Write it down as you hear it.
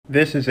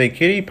This is a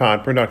Kitty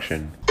Pod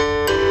production.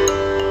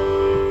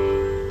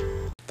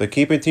 The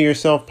Keep It To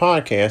Yourself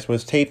podcast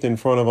was taped in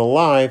front of a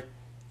live,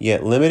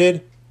 yet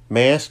limited,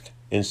 masked,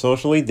 and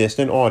socially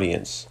distant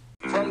audience.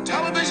 From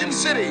Television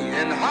City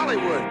in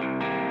Hollywood.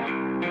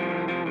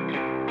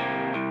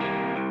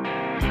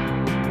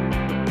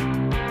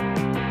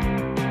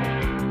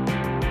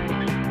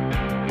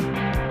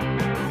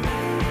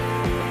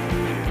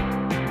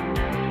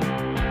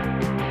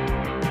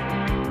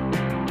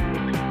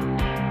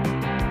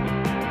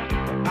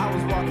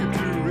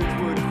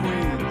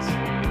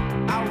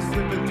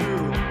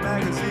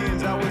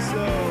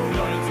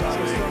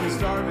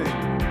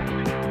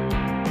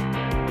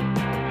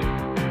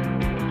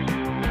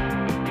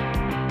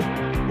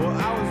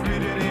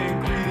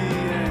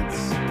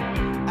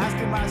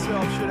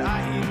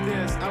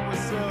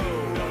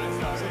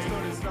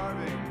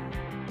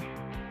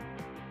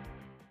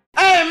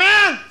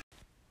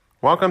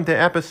 Welcome to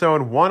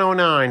episode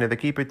 109 of the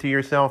Keep It To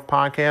Yourself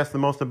podcast, the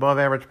most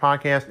above-average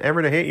podcast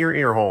ever to hit your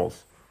ear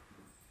holes.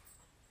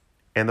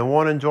 And the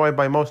one enjoyed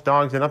by most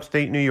dogs in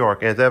upstate New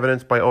York, as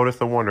evidenced by Otis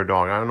the Wonder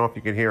Dog. I don't know if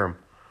you can hear him.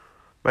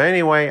 But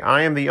anyway,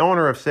 I am the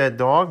owner of said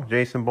dog,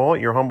 Jason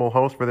Bullitt, your humble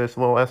host for this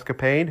little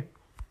escapade.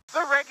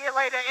 The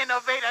regulator,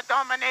 innovator,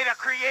 dominator,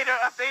 creator,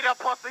 updater,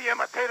 pussy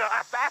imitator,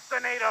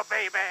 assassinator,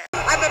 baby.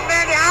 I'm the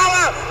man the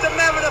hour, the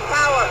man with the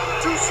power,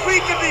 too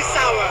sweet to be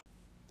sour.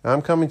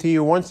 I'm coming to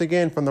you once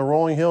again from the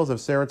rolling hills of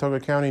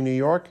Saratoga County, New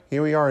York.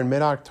 Here we are in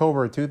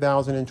mid-October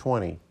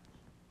 2020.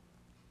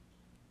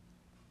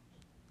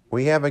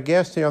 We have a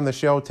guest here on the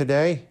show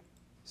today.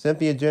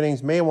 Cynthia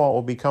Jennings Maywalt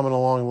will be coming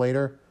along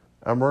later.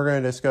 And we're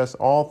going to discuss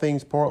all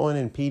things Portland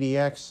and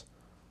PDX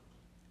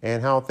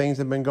and how things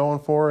have been going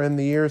for her in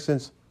the years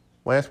since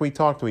last we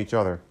talked to each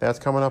other. That's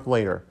coming up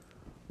later.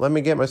 Let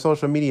me get my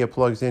social media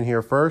plugs in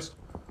here first,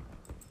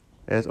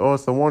 as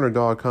Otis the Wonder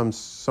Dog comes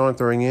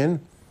sauntering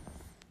in.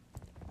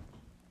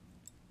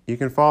 You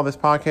can follow this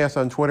podcast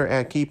on Twitter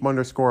at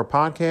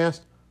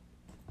keep_podcast.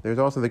 There's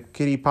also the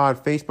Kitty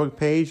Pod Facebook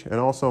page and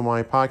also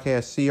my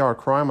podcast CR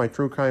Crime, my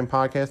true crime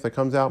podcast that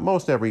comes out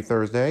most every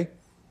Thursday.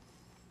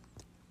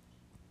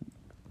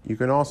 You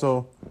can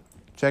also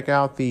check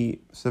out the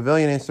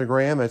civilian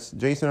Instagram. That's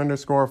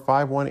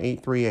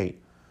Jason_51838.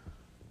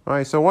 All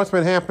right, so what's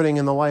been happening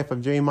in the life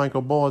of J.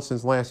 Michael Bullitt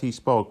since last he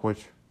spoke,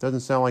 which doesn't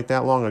sound like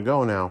that long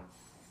ago now.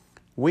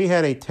 We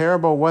had a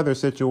terrible weather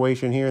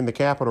situation here in the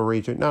capital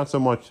region, not so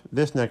much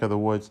this neck of the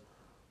woods,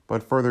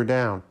 but further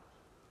down.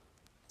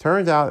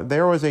 Turns out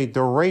there was a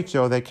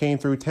derecho that came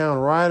through town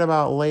right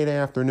about late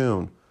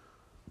afternoon.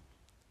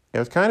 It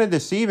was kind of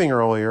deceiving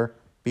earlier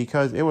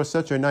because it was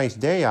such a nice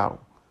day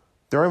out.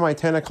 During my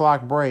 10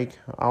 o'clock break,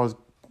 I was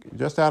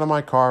just out of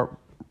my car,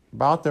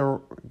 about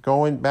to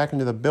go back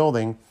into the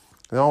building,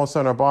 and all of a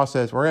sudden our boss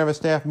says, "We're going to have a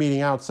staff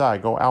meeting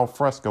outside, go al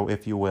fresco,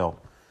 if you will."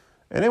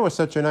 And it was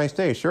such a nice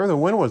day. Sure, the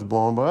wind was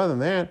blowing, but other than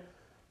that,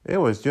 it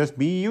was just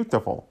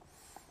beautiful.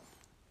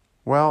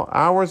 Well,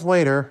 hours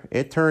later,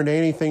 it turned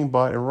anything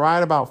but, and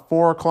right about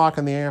 4 o'clock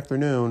in the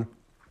afternoon,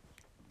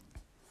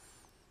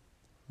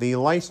 the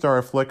lights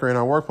started flickering in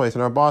our workplace,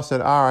 and our boss said,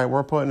 "All right,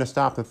 we're putting a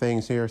stop to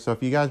things here, so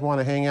if you guys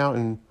want to hang out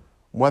and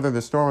weather the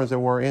storms that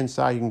were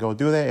inside, you can go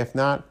do that. If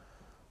not,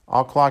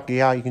 I'll clock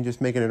you out. You can just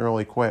make it an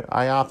early quit."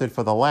 I opted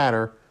for the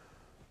latter,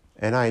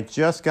 and I had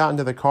just gotten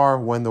to the car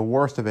when the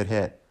worst of it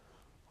hit.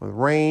 With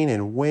rain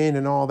and wind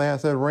and all that.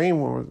 So the rain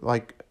was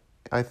like,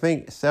 I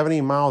think 70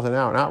 miles an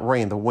hour. Not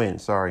rain, the wind,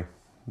 sorry.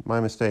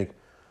 My mistake.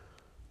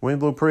 Wind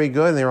blew pretty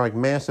good, and they were like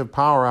massive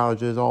power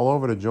outages all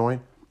over the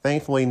joint.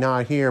 Thankfully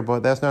not here,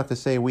 but that's not to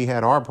say we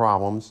had our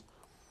problems.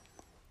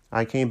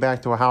 I came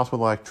back to a house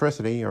with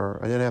electricity, or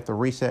I didn't have to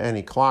reset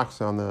any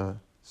clocks on the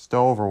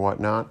stove or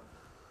whatnot.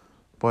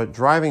 But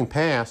driving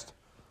past,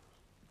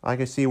 I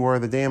could see where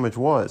the damage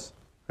was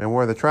and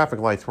where the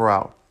traffic lights were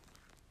out.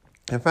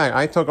 In fact,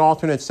 I took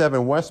alternate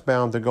 7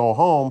 westbound to go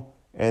home,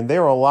 and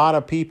there were a lot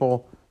of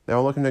people that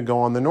were looking to go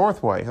on the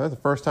Northway. That was the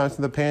first time since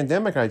the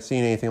pandemic I'd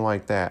seen anything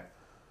like that.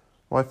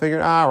 Well, I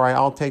figured, all right,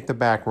 I'll take the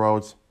back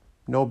roads.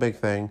 No big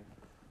thing.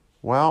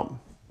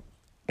 Well,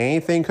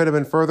 anything could have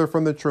been further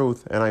from the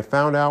truth, and I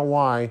found out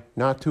why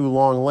not too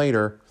long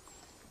later.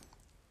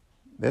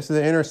 This is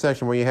an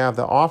intersection where you have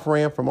the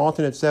off-ramp from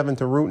alternate 7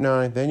 to Route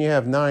 9, then you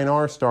have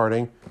 9R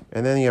starting,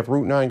 and then you have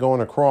Route 9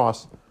 going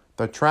across.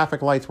 The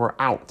traffic lights were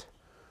out.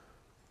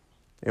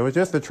 It was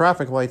just the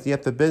traffic lights,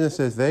 yet the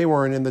businesses, they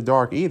weren't in the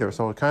dark either,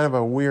 so it's kind of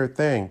a weird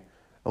thing.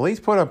 At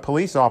least put a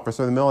police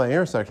officer in the middle of the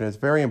intersection. It's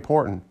very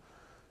important.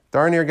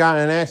 Darn near got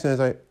in an accident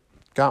as I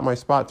got my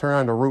spot turned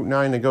on to Route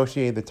 9,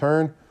 negotiated the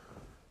turn,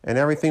 and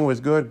everything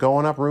was good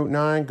going up Route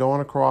 9,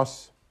 going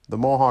across the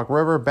Mohawk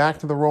River, back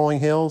to the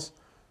rolling hills,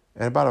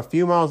 and about a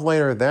few miles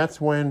later,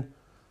 that's when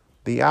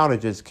the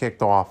outages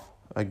kicked off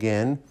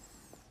again.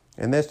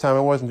 And this time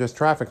it wasn't just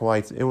traffic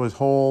lights, it was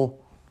whole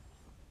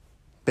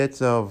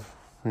bits of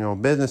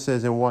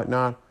businesses and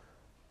whatnot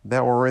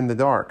that were in the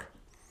dark.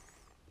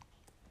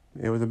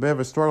 It was a bit of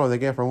a struggle to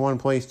get from one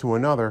place to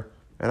another,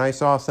 and I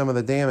saw some of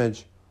the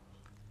damage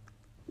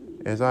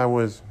as I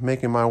was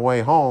making my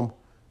way home,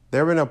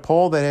 there had been a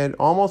pole that had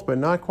almost but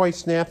not quite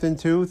snapped in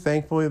two.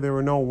 Thankfully, there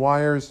were no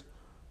wires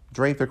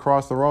draped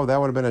across the road. That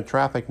would have been a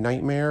traffic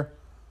nightmare.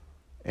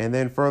 And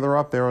then further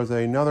up, there was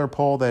another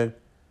pole that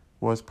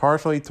was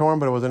partially torn,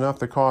 but it was enough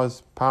to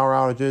cause power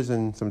outages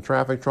and some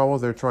traffic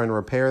troubles. They're trying to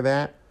repair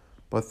that.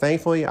 But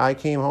thankfully, I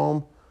came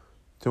home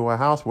to a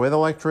house with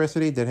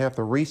electricity, didn't have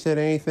to reset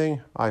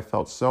anything. I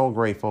felt so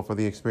grateful for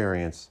the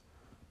experience,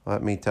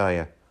 let me tell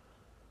you.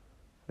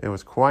 It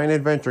was quite an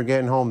adventure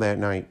getting home that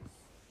night.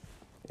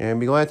 And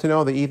be glad to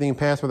know the evening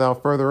passed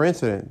without further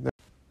incident.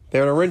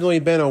 There had originally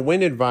been a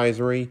wind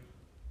advisory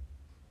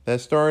that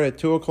started at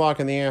 2 o'clock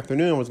in the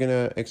afternoon, was going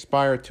to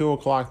expire at 2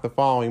 o'clock the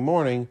following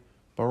morning,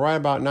 but right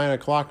about 9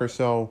 o'clock or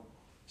so,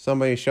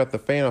 somebody shut the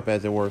fan up,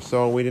 as it were.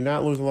 So we did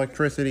not lose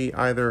electricity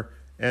either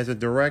as a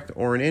direct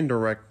or an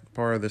indirect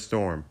part of the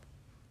storm.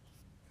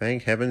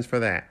 Thank heavens for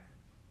that.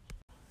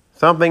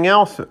 Something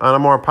else on a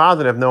more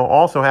positive note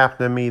also happened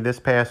to me this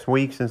past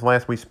week since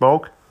last we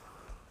spoke.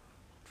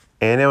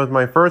 And it was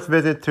my first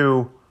visit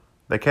to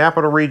the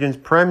Capital Region's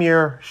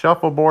premier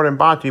shuffleboard and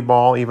bocce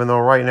ball, even though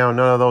right now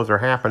none of those are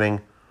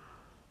happening.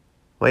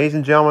 Ladies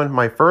and gentlemen,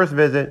 my first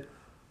visit,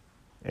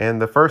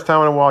 and the first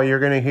time in a while you're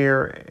going to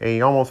hear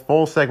a almost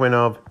full segment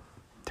of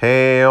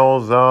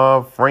Tales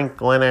of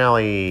Franklin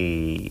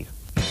Alley.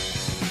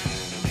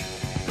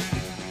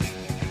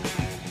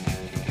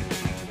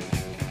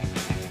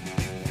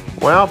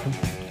 Well,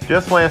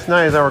 just last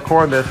night as I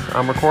record this,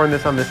 I'm recording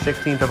this on the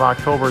 16th of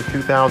October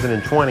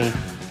 2020,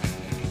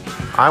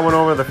 I went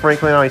over to the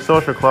Franklin Alley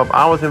Social Club.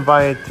 I was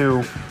invited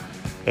to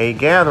a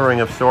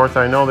gathering of sorts.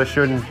 I know this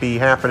shouldn't be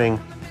happening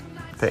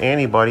to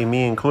anybody,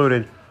 me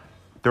included,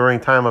 during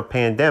time of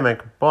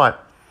pandemic,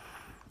 but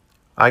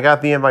I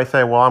got the invite,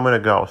 said, well, I'm going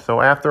to go.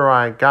 So after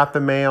I got the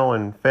mail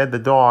and fed the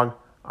dog,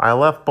 I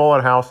left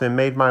Bullet House and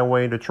made my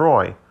way to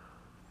Troy.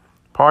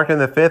 Parked in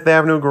the 5th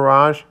Avenue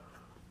garage.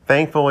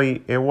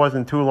 Thankfully, it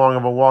wasn't too long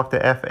of a walk to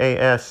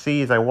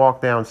FASC as I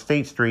walked down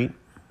State Street.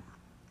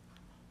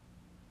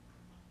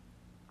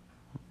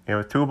 It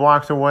was 2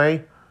 blocks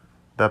away.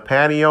 The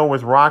patio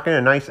was rocking,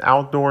 a nice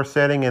outdoor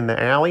setting in the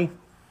alley.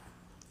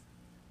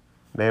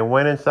 They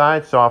went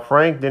inside, saw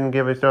Frank, didn't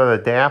give each other a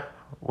dap.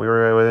 We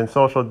were within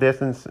social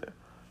distance.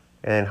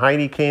 And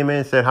Heidi came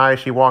in, said hi.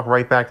 She walked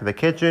right back to the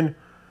kitchen.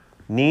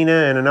 Nina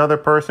and another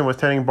person was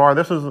tending bar.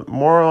 This was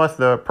more or less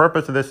the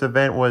purpose of this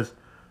event was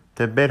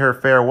to bid her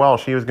farewell.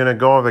 She was going to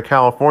go over to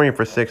California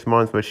for 6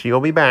 months, but she'll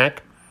be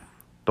back.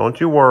 Don't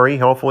you worry.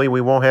 Hopefully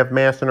we won't have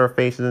masks on our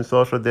faces and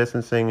social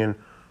distancing and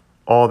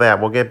all that.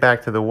 We'll get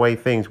back to the way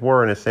things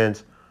were, in a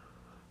sense,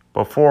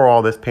 before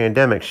all this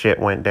pandemic shit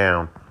went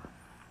down.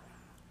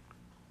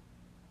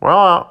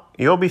 Well,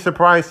 you'll be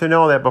surprised to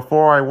know that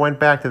before I went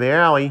back to the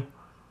alley,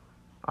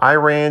 I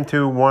ran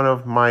to one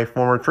of my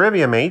former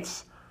trivia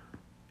mates,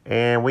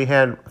 and we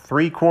had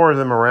 3 of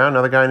them around.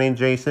 Another guy named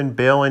Jason,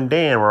 Bill, and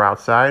Dan were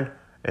outside,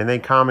 and they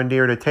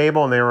commandeered a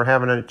table, and they were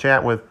having a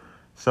chat with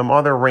some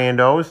other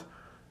randos.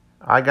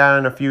 I got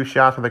in a few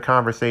shots of the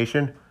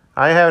conversation.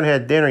 I haven't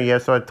had dinner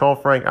yet, so I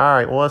told Frank, all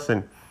right, well,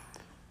 listen,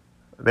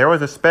 there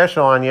was a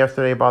special on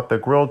yesterday about the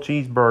grilled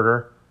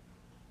cheeseburger.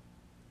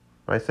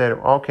 I said,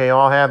 okay,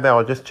 I'll have that.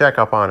 I'll just check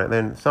up on it.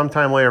 Then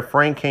sometime later,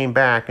 Frank came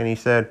back, and he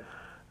said,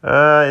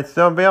 it's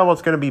available.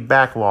 It's going to be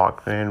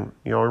backlogged. And,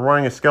 you know, we're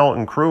running a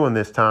skeleton crew in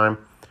this time.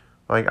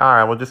 Like, all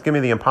right, well, just give me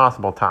the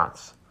Impossible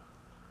Tots.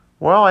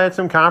 Well, I had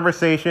some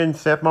conversation,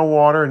 set my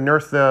water,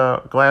 nursed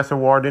the glass of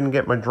water, didn't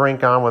get my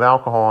drink on with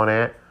alcohol in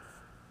it.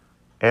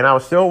 And I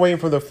was still waiting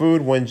for the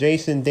food when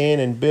Jason, Dan,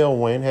 and Bill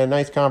went, had a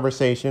nice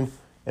conversation.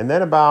 And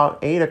then about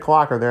 8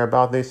 o'clock or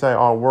thereabout, they say,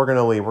 oh, we're going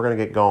to leave. We're going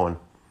to get going.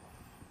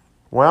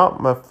 Well,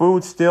 my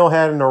food still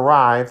hadn't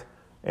arrived,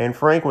 and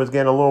Frank was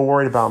getting a little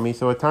worried about me.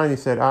 So at times he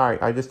said, all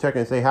right, I just checked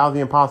and say, how's the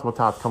Impossible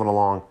Tots coming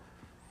along?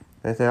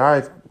 And I said, all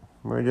right,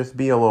 we'll just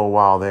be a little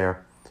while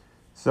there.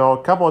 So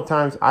a couple of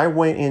times I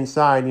went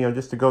inside, you know,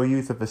 just to go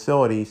use the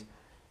facilities.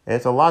 And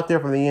it's a lot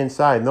different than the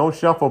inside. No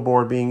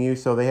shuffleboard being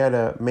used, so they had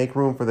to make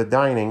room for the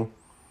dining.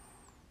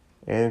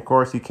 And, of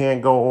course, you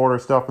can't go order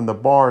stuff from the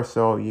bar,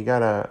 so you got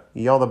to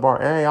yell at the bar,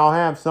 hey, I'll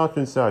have such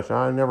and such.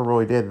 I never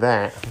really did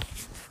that.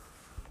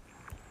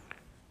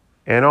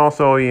 And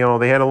also, you know,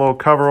 they had a little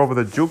cover over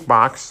the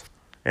jukebox,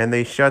 and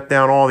they shut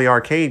down all the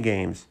arcade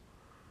games.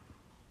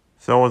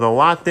 So it was a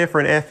lot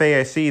different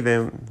FASC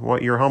than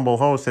what your humble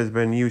host has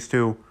been used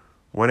to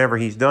whenever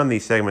he's done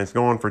these segments,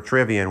 going for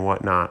trivia and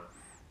whatnot.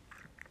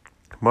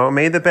 But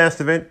made the best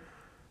of it.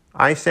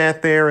 I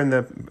sat there in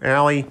the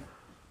alley,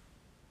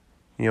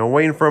 you know,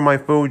 waiting for my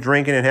food,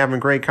 drinking, and having a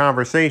great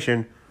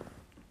conversation,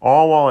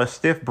 all while a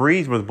stiff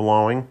breeze was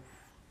blowing.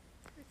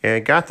 And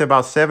it got to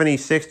about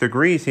 76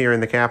 degrees here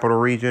in the capital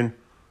region,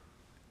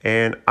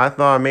 and I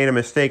thought I made a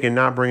mistake in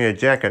not bringing a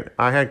jacket.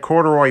 I had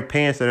corduroy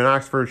pants and an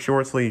Oxford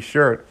short-sleeve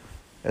shirt.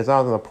 As I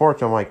was on the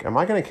porch, I'm like, am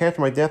I going to catch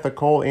my death of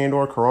cold and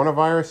or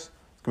coronavirus?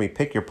 It's going to be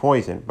pick your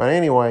poison. But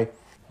anyway,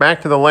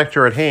 back to the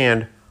lecture at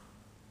hand.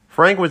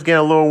 Frank was getting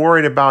a little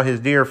worried about his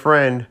dear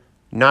friend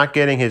not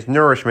getting his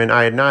nourishment.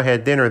 I had not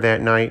had dinner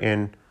that night,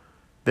 and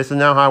this is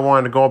now how I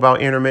wanted to go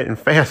about intermittent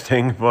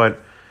fasting,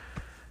 but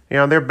You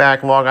know, they're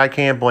backlogged. I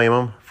can't blame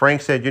them.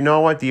 Frank said, you know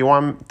what? Do you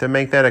want to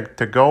make that a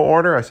to-go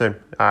order? I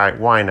said, all right,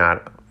 why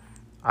not?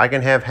 I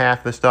can have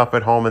half the stuff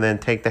at home and then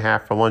take the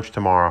half for lunch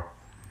tomorrow.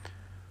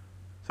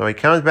 So he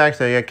comes back,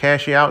 said, yeah,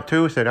 cash you out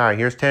too? I said, all right,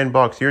 here's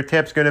 $10. Your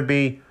tip's going to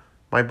be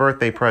my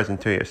birthday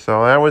present to you.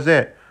 So that was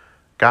it.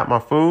 Got my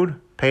food,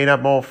 paid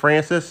up old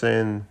Francis,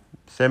 and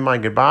said my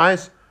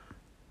goodbyes,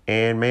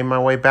 and made my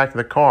way back to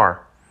the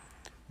car.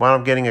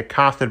 Wound up getting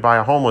accosted by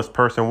a homeless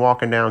person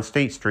walking down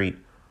State Street.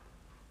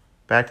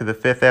 Back to the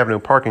 5th Avenue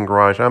parking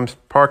garage. I'm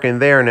parking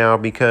there now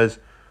because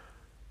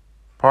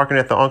parking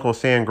at the Uncle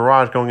Sam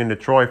garage going into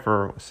Troy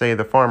for, say,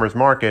 the farmer's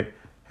market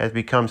has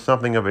become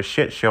something of a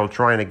shit show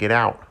trying to get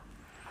out.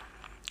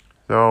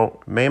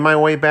 So, made my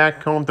way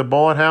back home to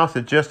Bullet House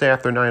at just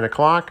after 9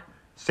 o'clock.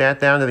 Sat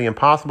down to the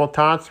Impossible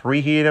Tots,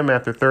 reheated them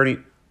after 30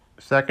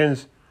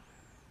 seconds,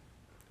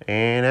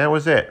 and that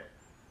was it.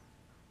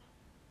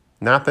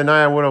 Not the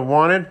night I would have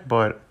wanted,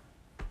 but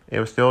it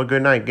was still a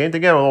good night. Getting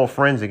together with old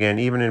friends again,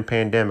 even in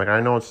pandemic. I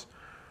know it's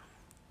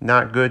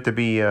not good to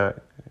be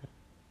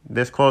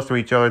this close to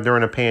each other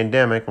during a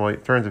pandemic, well, in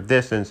terms of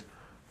distance,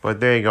 but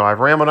there you go. I've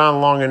rambled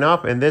on long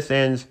enough, and this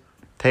ends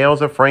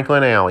Tales of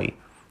Franklin Alley.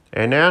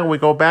 And now we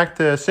go back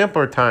to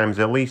simpler times,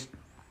 at least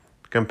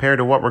compared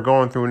to what we're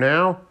going through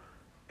now,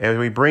 as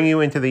we bring you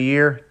into the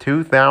year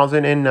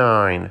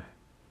 2009.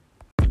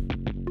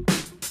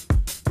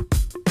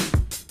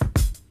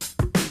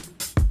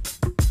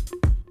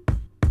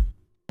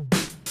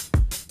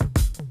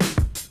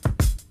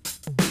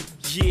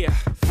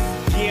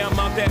 Yeah, I'm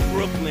out at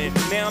Brooklyn.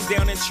 Now I'm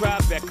down in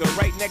Tribeca,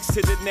 right next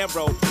to the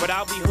Narrow. But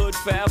I'll be hood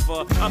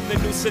forever. I'm the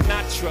new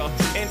Sinatra.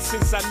 And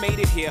since I made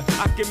it here,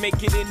 I can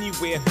make it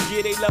anywhere.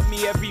 Yeah, they love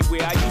me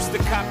everywhere. I used to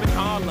cop in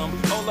Harlem.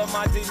 All of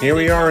my Here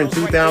we are in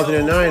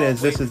 2009,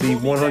 as this is the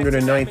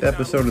 109th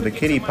episode of the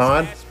Kitty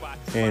Pod.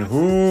 And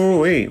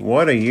whoo-wee,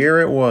 what a year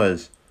it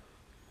was.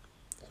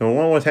 So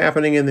what was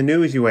happening in the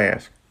news, you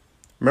ask?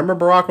 Remember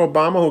Barack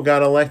Obama, who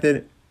got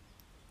elected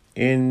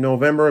in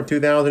November of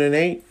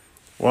 2008?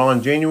 Well,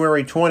 on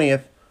January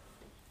 20th,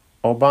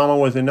 Obama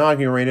was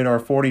inaugurated our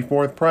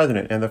 44th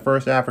president and the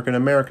first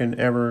African-American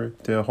ever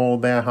to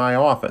hold that high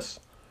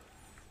office.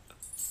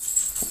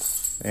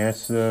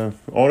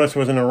 Otis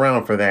wasn't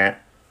around for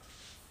that.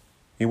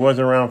 He was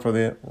around for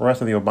the rest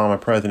of the Obama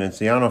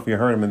presidency. I don't know if you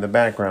heard him in the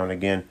background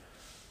again.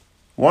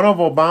 One of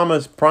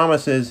Obama's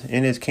promises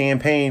in his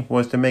campaign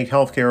was to make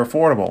health care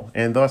affordable,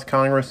 and thus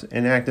Congress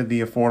enacted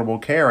the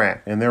Affordable Care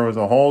Act. And there was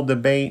a whole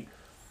debate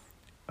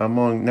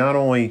among not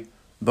only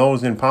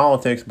those in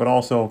politics, but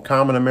also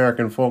common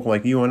American folk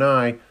like you and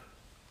I,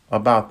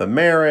 about the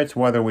merits,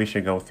 whether we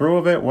should go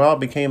through with it. Well, it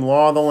became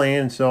law of the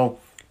land, so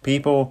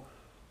people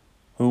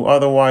who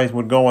otherwise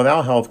would go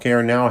without health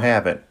care now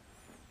have it.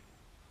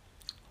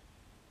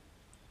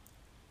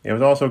 It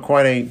was also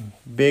quite a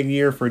big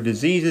year for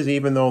diseases,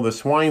 even though the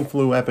swine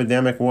flu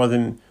epidemic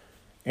wasn't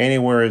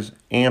anywhere as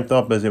amped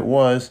up as it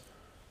was.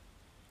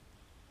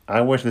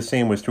 I wish the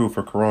same was true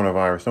for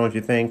coronavirus, don't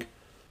you think?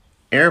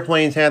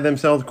 Airplanes had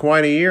themselves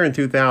quite a year in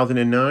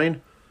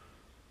 2009.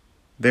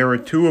 There were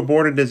 2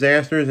 aborted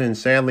disasters and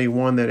sadly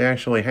one that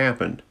actually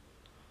happened.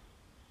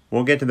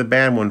 We'll get to the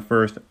bad one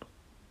first.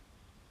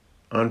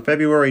 On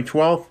February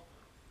 12th,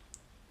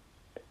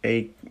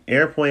 a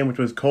airplane which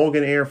was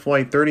Colgan Air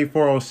Flight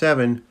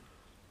 3407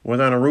 was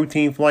on a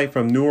routine flight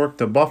from Newark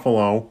to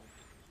Buffalo.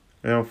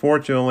 And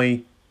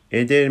unfortunately,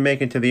 it didn't make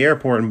it to the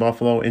airport in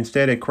Buffalo.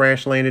 Instead, it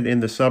crash landed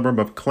in the suburb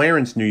of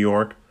Clarence, New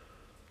York.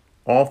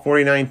 All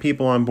 49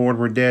 people on board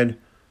were dead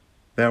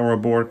that were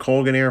aboard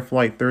Colgan Air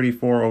Flight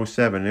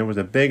 3407. It was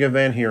a big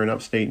event here in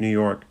upstate New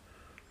York.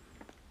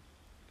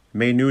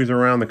 Made news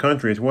around the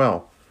country as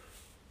well.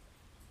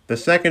 The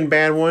second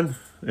bad one,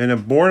 an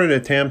aborted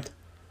attempt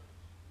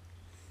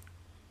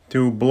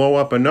to blow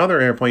up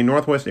another airplane,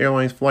 Northwest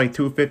Airlines Flight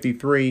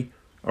 253,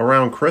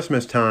 around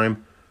Christmas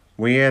time.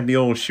 We had the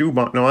old shoe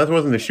bomber. No, this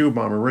wasn't the shoe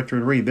bomber,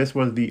 Richard Reed. This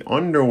was the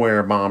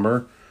underwear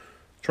bomber.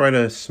 Try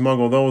to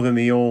smuggle those in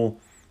the old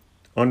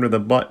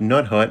under-the-butt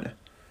nut hut,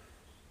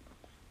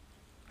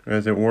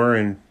 as it were,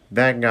 and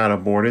that got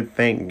aborted,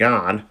 thank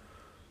God.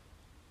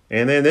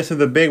 And then this is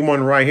the big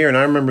one right here, and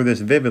I remember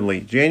this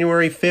vividly.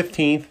 January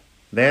 15th,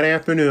 that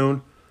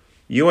afternoon,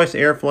 U.S.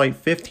 Air Flight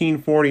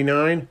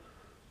 1549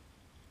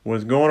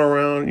 was going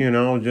around,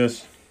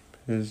 just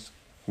as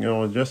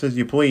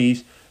you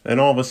please. And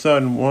all of a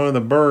sudden, one of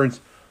the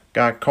birds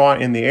got caught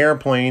in the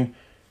airplane,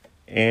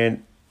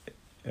 and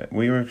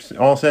we were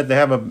all set to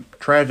have a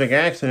tragic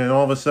accident, and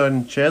all of a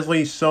sudden,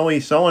 Chesley Sully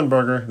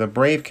Sullenberger, the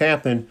brave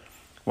captain,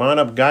 wound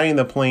up guiding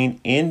the plane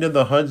into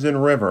the Hudson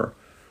River.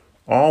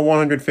 All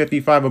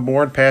 155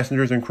 aboard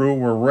passengers and crew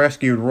were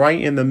rescued right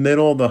in the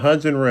middle of the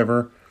Hudson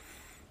River,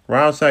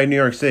 right outside New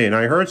York City. And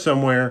I heard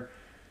somewhere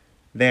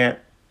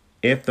that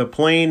if the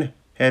plane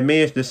had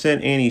made its descent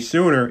any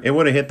sooner, it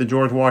would have hit the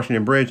George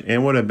Washington Bridge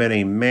and would have been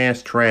a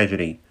mass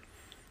tragedy.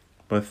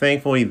 But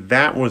thankfully,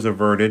 that was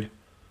averted.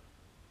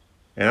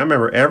 And I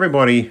remember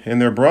everybody and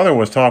their brother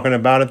was talking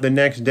about it the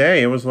next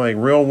day. It was like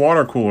real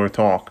water cooler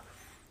talk.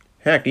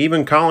 Heck,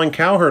 even Colin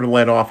Cowherd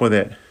led off with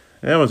it.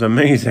 That was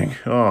amazing.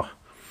 Oh.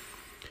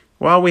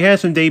 Well, we had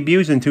some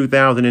debuts in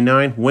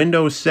 2009.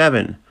 Windows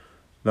 7,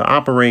 the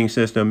operating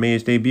system, made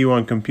its debut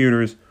on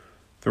computers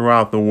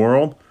throughout the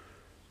world.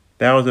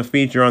 That was a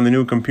feature on the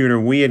new computer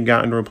we had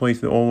gotten to replace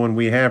the old one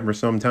we had for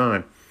some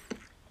time.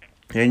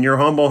 And your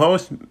humble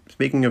host,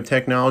 speaking of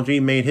technology,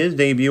 made his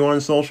debut on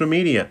social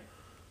media.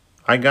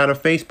 I got a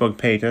Facebook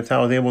page. That's how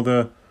I was able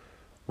to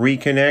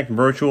reconnect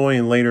virtually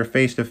and later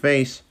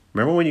face-to-face.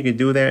 Remember when you could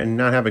do that and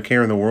not have a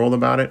care in the world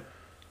about it?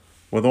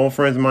 With old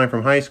friends of mine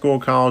from high school,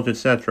 college,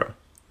 etc.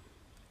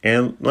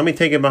 And let me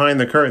take it behind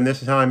the curtain.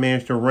 This is how I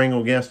managed to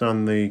wrangle guests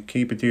on the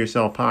Keep It To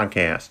Yourself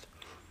podcast.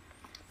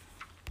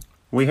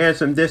 We had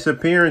some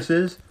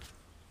disappearances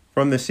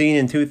from the scene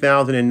in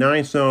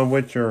 2009, some of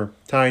which are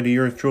tied to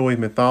yours truly's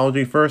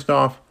mythology. First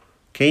off,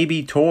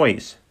 KB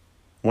Toys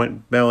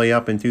went belly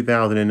up in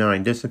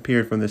 2009,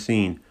 disappeared from the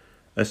scene.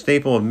 A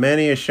staple of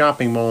many a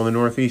shopping mall in the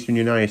northeastern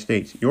United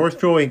States. Yours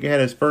truly had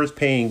his first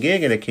paying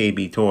gig at a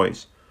KB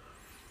Toys.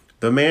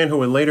 The man who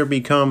would later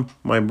become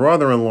my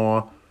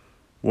brother-in-law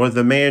was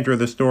the manager of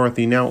the store at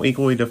the now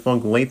equally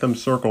defunct Latham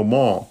Circle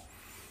Mall.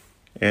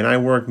 And I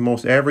worked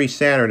most every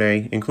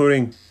Saturday,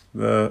 including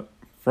the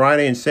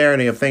Friday and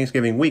Saturday of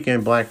Thanksgiving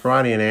weekend, Black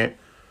Friday and that,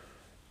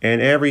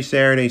 and every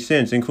Saturday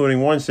since, including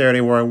one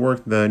Saturday where I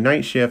worked the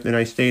night shift and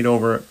I stayed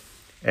over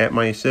at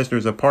my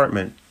sister's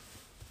apartment.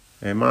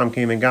 And Mom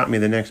came and got me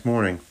the next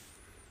morning.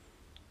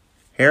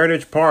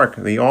 Heritage Park,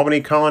 the Albany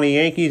Colony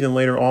Yankees and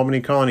later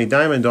Albany Colony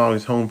Diamond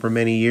Dogs home for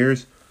many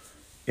years.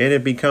 It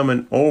had become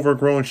an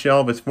overgrown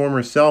shell of its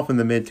former self in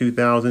the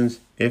mid-2000s.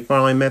 It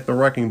finally met the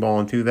wrecking ball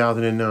in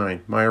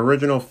 2009. My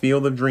original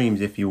field of dreams,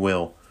 if you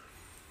will.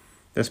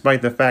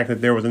 Despite the fact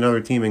that there was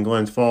another team in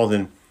Glens Falls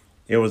and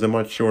it was a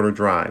much shorter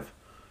drive.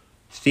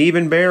 Steve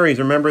and Barry's,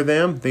 remember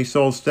them? They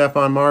sold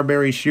Stephon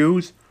Marbury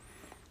shoes.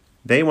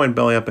 They went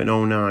belly up in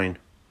 2009.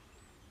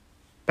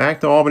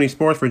 Back to Albany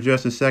sports for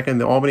just a second.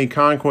 The Albany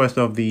conquest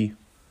of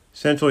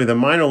essentially the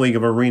minor league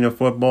of arena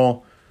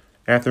football.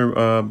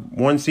 After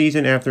one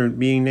season, after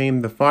being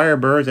named the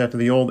Firebirds, after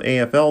the old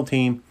AFL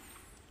team,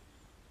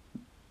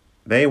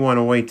 they went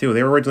away too.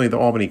 They were originally the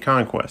Albany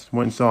Conquest.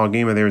 Went and saw a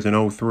game of theirs in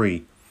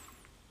 2003.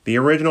 The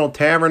original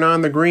Tavern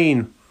on the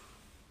Green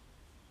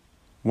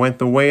went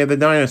the way of the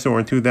dinosaur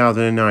in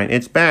 2009.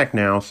 It's back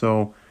now,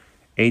 so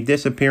a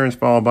disappearance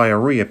followed by a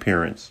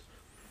reappearance.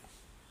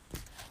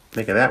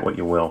 Think of that what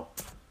you will.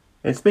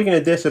 And speaking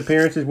of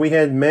disappearances, we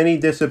had many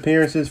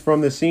disappearances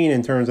from the scene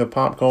in terms of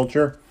pop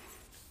culture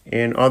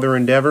and other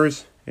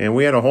endeavors. And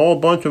we had a whole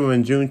bunch of them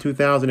in June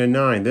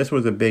 2009. This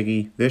was a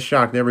biggie. This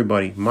shocked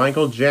everybody.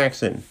 Michael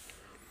Jackson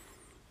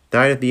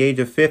died at the age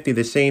of 50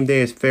 the same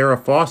day as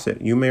Farrah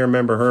Fawcett. You may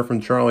remember her from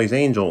Charlie's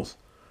Angels.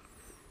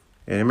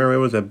 And I remember it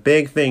was a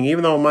big thing.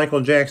 Even though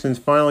Michael Jackson's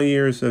final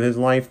years of his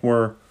life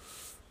were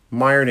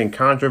mired in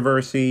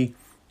controversy.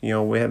 You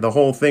know, we had the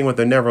whole thing with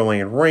the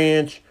Neverland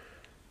Ranch.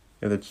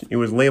 He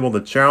was labeled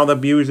a child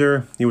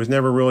abuser. He was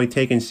never really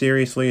taken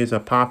seriously as a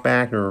pop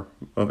actor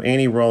of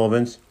any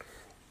relevance.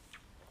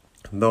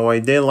 Though I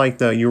did like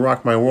the You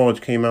Rock My World,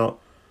 which came out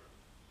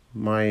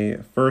my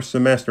first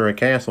semester at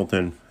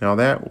Castleton. Now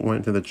that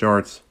went to the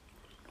charts.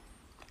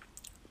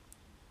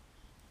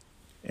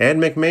 Ed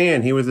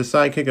McMahon, he was the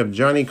sidekick of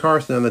Johnny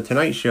Carson on The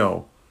Tonight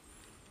Show.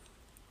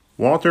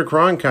 Walter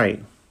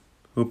Cronkite,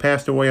 who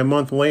passed away a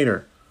month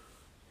later.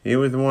 He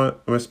was a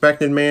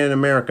respected man in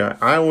America.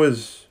 I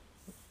was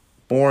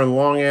born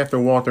long after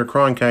Walter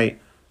Cronkite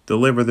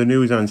delivered the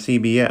news on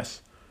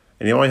CBS.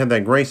 And he always had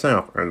that great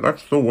sound, and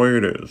that's the way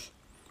it is,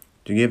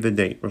 to give the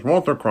date. It was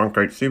Walter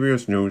Cronkite,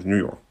 CBS News, New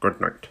York.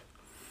 Good night.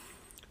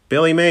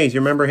 Billy Mays, you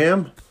remember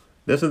him?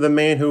 This is the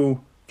man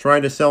who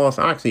tried to sell us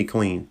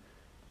OxyClean.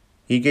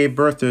 He gave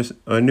birth to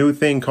a new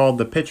thing called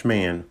the Pitch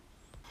Man.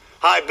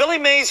 Hi, Billy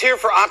Mays here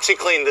for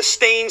OxyClean, the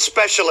stain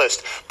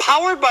specialist.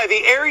 Powered by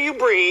the air you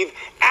breathe,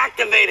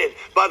 activated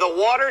by the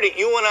water that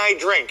you and I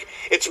drink.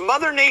 It's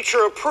Mother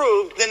Nature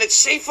approved, then it's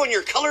safe on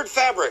your colored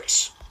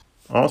fabrics.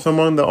 Also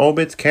among the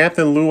obits,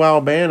 Captain Lou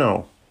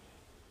Albano.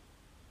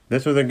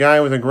 This was a guy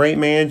who was a great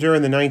manager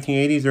in the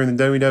 1980s during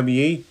the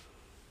WWE.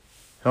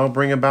 Helped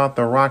bring about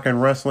the rock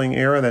and wrestling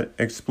era that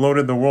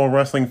exploded the World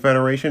Wrestling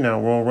Federation, now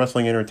World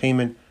Wrestling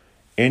Entertainment,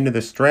 into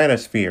the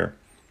stratosphere.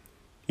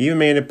 He even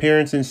made an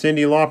appearance in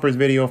Cyndi Lauper's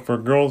video for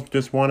Girls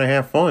Just Want to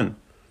Have Fun.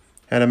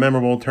 Had a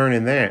memorable turn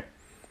in that.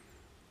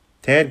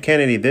 Ted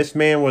Kennedy. This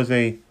man was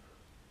a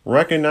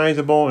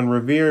recognizable and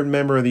revered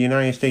member of the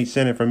United States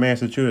Senate from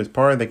Massachusetts,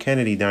 part of the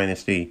Kennedy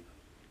dynasty.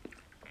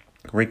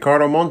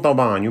 Ricardo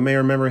Montalban. You may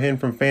remember him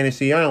from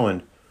Fantasy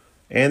Island.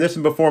 And this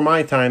is before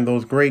my time,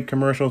 those great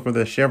commercials for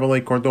the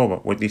Chevrolet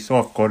Cordoba with the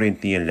soft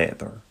Corinthian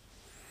leather.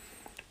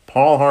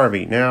 Paul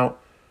Harvey. Now,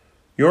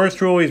 yours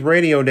truly's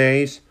radio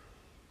days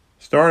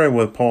started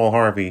with Paul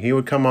Harvey. He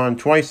would come on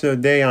twice a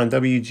day on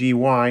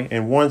WGY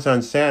and once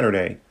on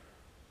Saturday.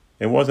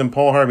 It wasn't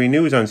Paul Harvey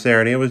News on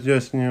Saturday. It was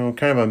just,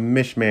 kind of a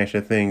mishmash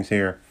of things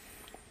here.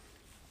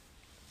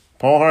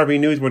 Paul Harvey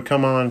News would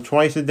come on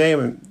twice a day,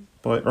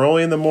 but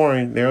early in the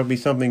morning, there would be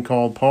something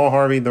called Paul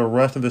Harvey, The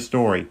Rest of the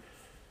Story.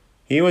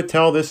 He would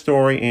tell this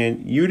story,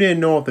 and you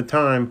didn't know at the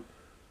time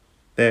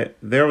that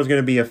there was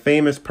going to be a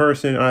famous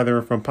person,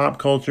 either from pop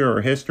culture or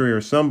history or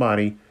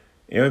somebody.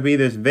 It would be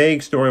this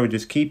vague story, would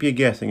just keep you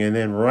guessing. And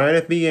then right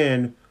at the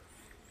end,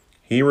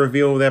 he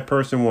revealed who that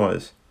person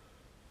was.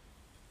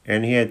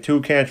 And he had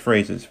 2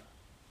 catchphrases.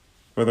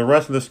 For the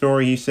rest of the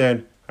story, he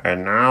said,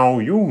 "And now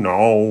you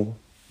know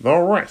the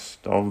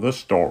rest of the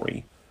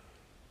story."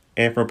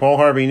 And for Paul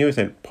Harvey News,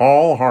 he said,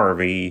 "Paul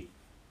Harvey,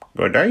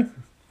 good day."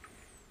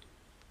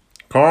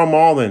 Carl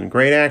Malden,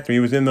 great actor. He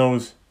was in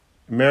those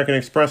American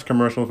Express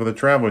commercials for the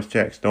traveler's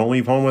checks. Don't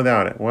leave home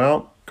without it.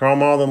 Well, Carl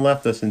Malden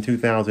left us in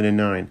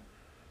 2009.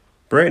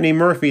 Brittany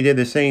Murphy did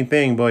the same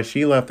thing, but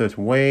she left us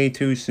way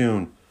too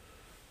soon.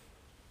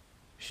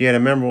 She had a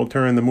memorable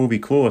turn in the movie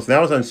Clueless.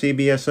 That was on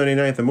CBS Sunday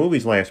Night at the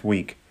Movies last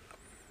week.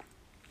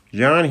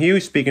 John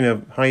Hughes, speaking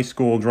of high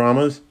school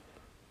dramas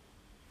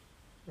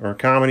or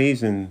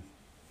comedies and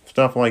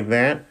stuff like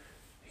that,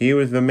 he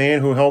was the man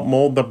who helped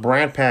mold the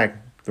Brat Pack,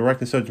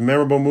 directing such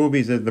memorable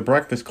movies as The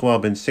Breakfast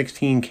Club and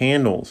 16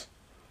 Candles.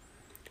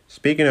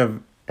 Speaking of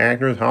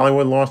actors,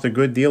 Hollywood lost a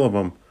good deal of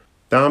them.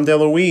 Dom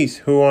DeLuise,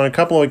 who on a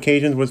couple of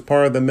occasions was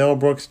part of the Mel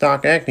Brooks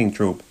stock acting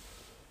troupe.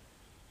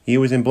 He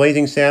was in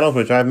Blazing Saddles,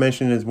 which I've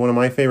mentioned is one of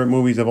my favorite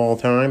movies of all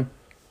time.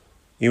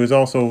 He was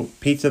also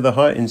Pizza the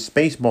Hutt in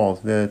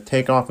Spaceballs, the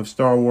takeoff of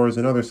Star Wars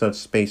and other such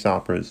space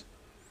operas.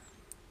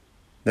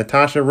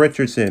 Natasha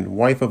Richardson,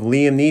 wife of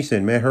Liam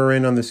Neeson, met her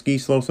in on the ski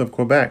slopes of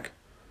Quebec.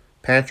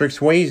 Patrick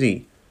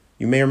Swayze,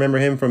 you may remember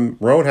him from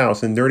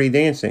Roadhouse and Dirty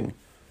Dancing.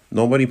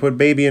 Nobody put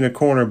baby in a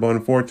corner, but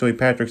unfortunately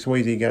Patrick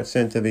Swayze got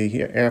sent to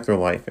the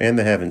afterlife and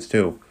the heavens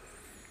too.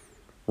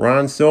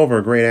 Ron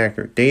Silver, great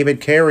actor. David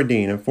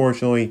Carradine,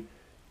 unfortunately,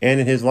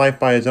 ended his life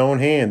by his own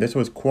hand. This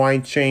was Kwai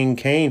Chang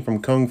Caine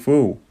from Kung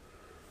Fu.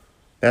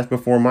 That's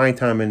before my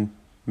time and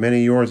many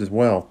of yours as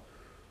well.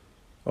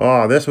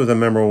 Oh, this was a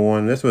memorable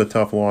one. This was a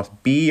tough loss.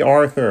 B.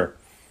 Arthur.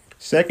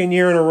 Second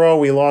year in a row,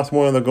 we lost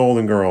one of the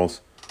Golden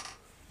Girls.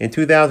 In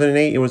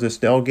 2008, it was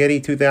Estelle Getty.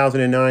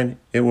 2009,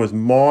 it was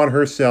Maude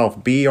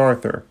herself, B.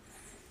 Arthur.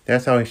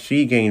 That's how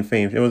she gained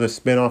fame. It was a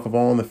spin-off of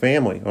All in the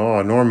Family.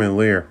 Oh, Norman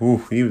Lear.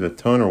 Ooh, he was a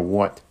ton or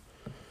what?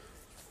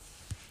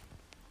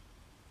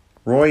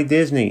 Roy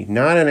Disney,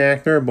 not an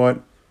actor, but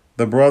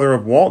the brother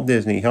of Walt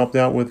Disney, helped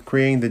out with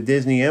creating the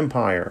Disney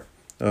Empire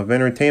of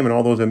entertainment,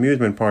 all those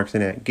amusement parks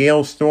and that.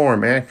 Gail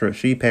Storm, actress,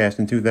 she passed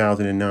in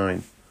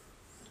 2009.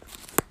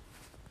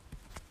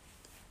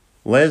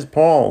 Les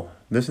Paul,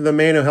 this is the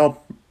man who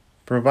helped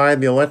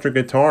provide the electric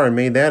guitar and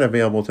made that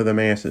available to the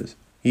masses.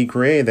 He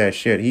created that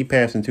shit. He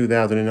passed in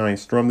 2009,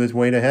 strummed his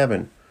way to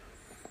heaven.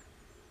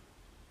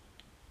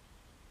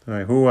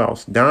 Alright, who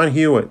else? Don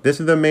Hewitt. This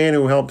is the man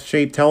who helped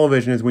shape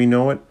television as we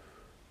know it.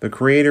 The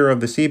creator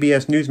of the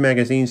CBS News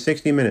magazine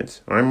 60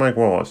 Minutes. I'm Mike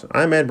Wallace.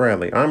 I'm Ed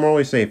Bradley. I'm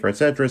Rolly Safer,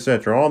 etc.,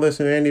 etc. All this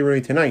and Andy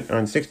Rooney tonight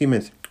on 60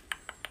 Minutes.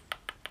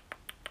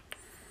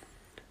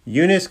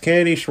 Eunice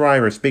Kennedy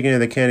Shriver. Speaking of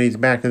the Kennedys,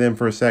 back to them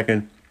for a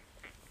second.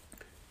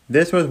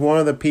 This was one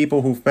of the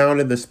people who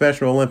founded the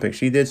Special Olympics.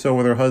 She did so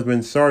with her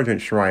husband,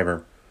 Sergeant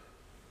Shriver.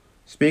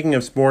 Speaking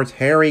of sports,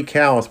 Harry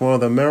Kalas, one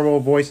of the memorable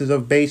voices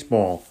of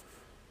baseball.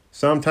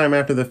 Sometime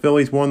after the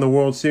Phillies won the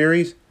World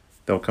Series,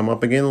 they'll come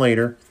up again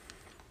later,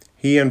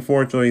 he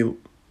unfortunately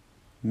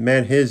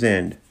met his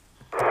end.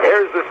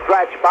 Here's the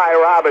stretch by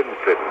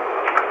Robinson.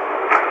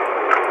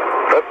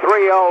 The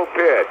 3-0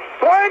 pitch.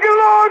 Swing a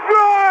long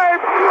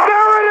drive.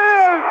 There it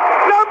is.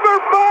 Number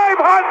 500.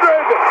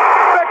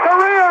 The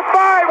career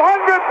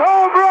 500th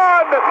home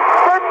run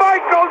for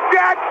Michael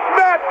Jack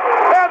Smith.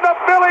 And the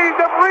Phillies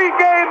have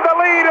regained the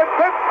lead at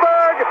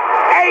Pittsburgh.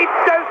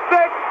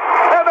 8-6.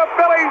 And the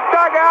Phillies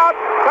dugout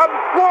comes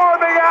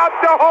swarming out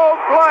to home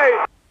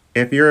plate.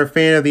 If you're a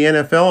fan of the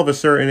NFL of a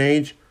certain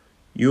age,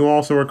 you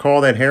also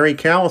recall that Harry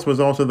Kalas was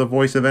also the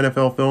voice of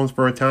NFL films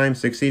for a time,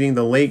 succeeding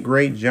the late,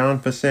 great John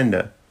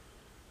Facenda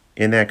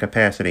in that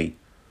capacity.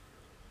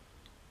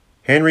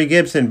 Henry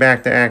Gibson,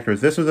 back to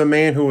actors. This was a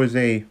man who was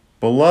a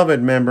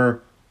beloved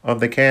member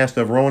of the cast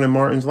of Rowan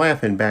Martin's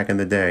Laugh-In back in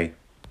the day.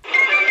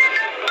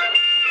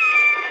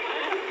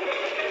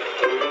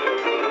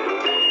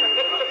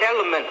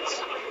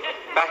 Elements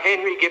by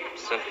Henry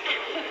Gibson.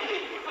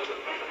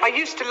 I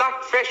used to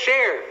like fresh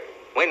air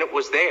when it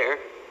was there,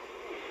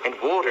 and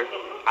water.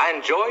 I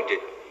enjoyed it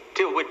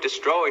till we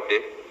destroyed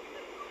it.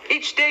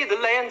 Each day the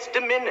land's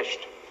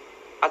diminished.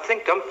 I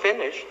think I'm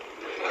finished.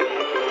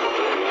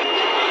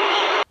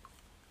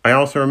 I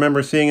also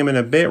remember seeing him in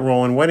a bit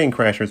role in Wedding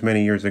Crashers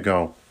many years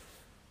ago.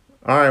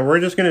 Alright, we're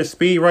just going to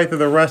speed right through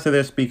the rest of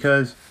this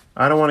because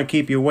I don't want to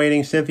keep you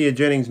waiting. Cynthia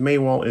Jennings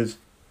Maywalt is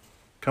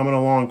coming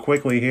along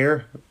quickly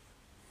here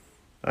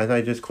as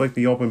I just click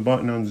the open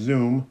button on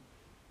Zoom.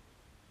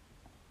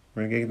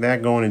 We're going to get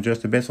that going in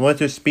just a bit. So let's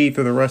just speed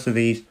through the rest of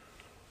these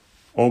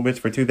obits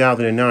for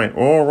 2009.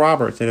 Oral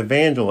Roberts, an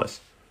evangelist.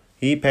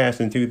 He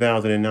passed in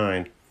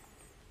 2009.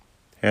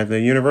 Has a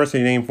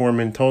university named for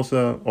him in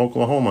Tulsa,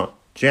 Oklahoma.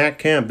 Jack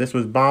Kemp. This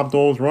was Bob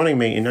Dole's running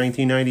mate in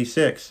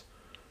 1996.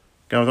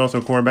 Guy was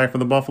also quarterback for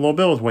the Buffalo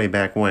Bills way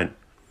back when.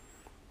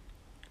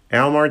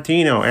 Al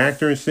Martino,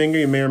 actor and singer.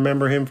 You may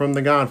remember him from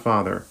The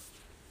Godfather.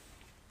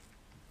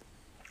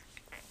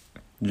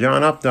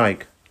 John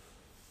Updike,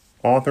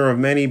 author of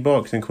many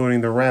books,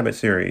 including the Rabbit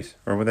series.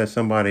 Or was that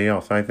somebody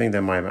else? I think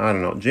that might have, I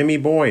don't know. Jimmy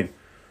Boyd.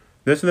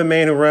 This is the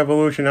man who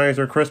revolutionized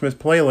our Christmas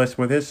playlist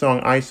with his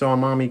song, I Saw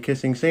Mommy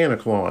Kissing Santa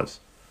Claus.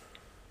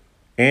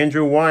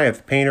 Andrew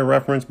Wyeth, painter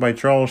referenced by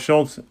Charles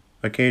Schultz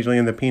occasionally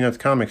in the Peanuts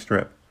comic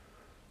strip.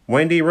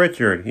 Wendy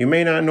Richard. You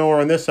may not know her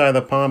on this side of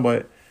the pond,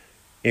 but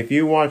if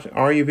you watch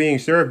Are You Being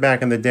Served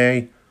back in the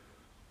day,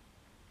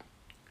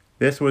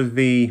 this was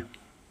the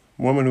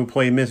woman who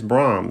played Miss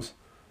Brahms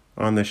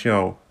on the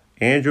show.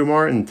 Andrew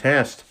Martin,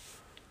 Test.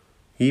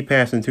 He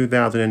passed in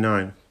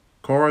 2009.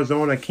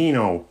 Corazon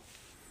Aquino.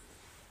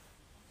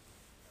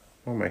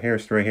 Oh, my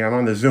hair's straight here. I'm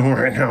on the Zoom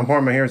right now. Part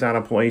of my hair's out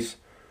of place.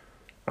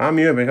 I'm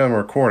muted because I'm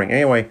recording.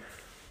 Anyway,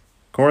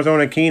 Corazon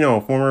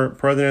Aquino, former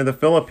president of the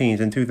Philippines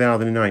in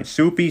 2009.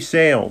 Soupy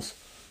Sales,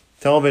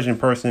 television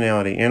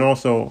personality. And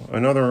also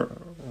another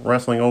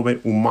wrestling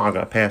obit,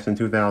 Umaga, passed in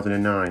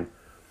 2009.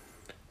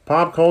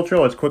 Pop culture,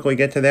 let's quickly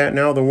get to that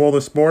now. The world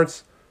of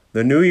sports.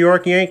 The New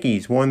York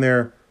Yankees won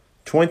their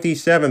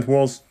 27th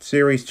World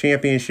Series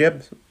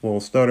championship. A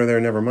little stutter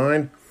there, never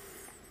mind.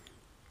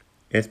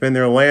 It's been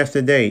their last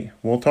to date.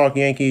 We'll talk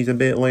Yankees a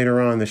bit later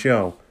on in the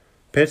show.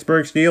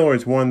 Pittsburgh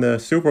Steelers won the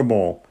Super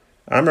Bowl.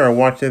 I remember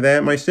watching that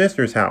at my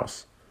sister's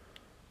house.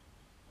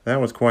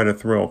 That was quite a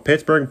thrill.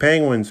 Pittsburgh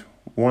Penguins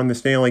won the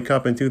Stanley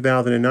Cup in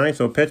 2009,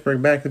 so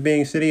Pittsburgh back to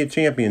being City of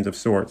Champions of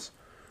sorts.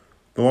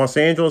 The Los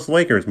Angeles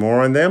Lakers,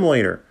 more on them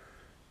later.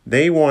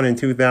 They won in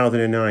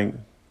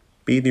 2009.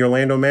 Beat the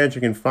Orlando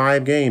Magic in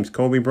 5 games.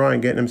 Kobe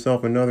Bryant getting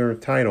himself another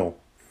title.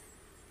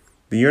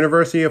 The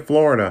University of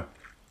Florida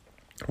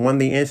won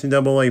the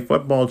NCAA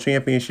football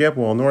championship,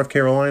 while North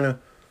Carolina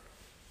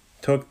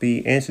took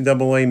the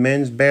NCAA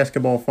men's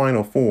basketball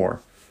Final Four.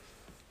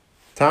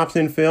 Tops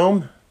in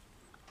film.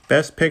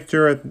 Best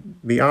picture at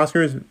the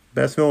Oscars.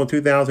 Best film of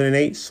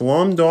 2008.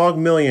 Slumdog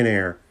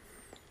Millionaire.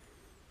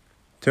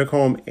 Took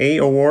home 8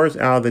 awards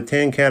out of the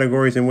 10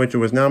 categories in which it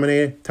was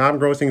nominated. Top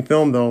grossing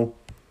film, though.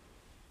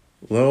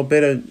 A little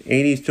bit of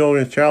 80s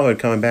children's childhood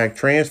coming back.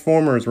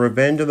 Transformers,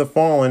 Revenge of the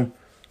Fallen.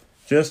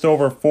 Just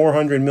over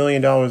 $400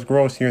 million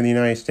gross here in the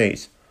United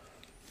States.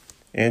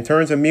 In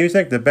terms of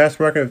music, the best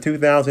record of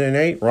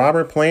 2008,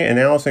 Robert Plant and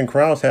Alison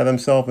Krauss had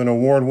themselves an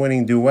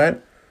award-winning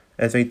duet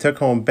as they took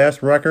home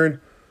Best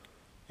Record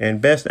and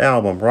Best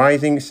Album.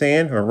 Raising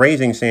Sand,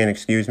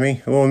 excuse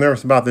me. A little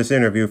nervous about this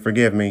interview,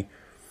 forgive me.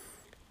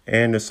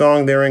 And the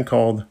song therein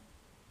called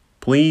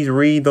Please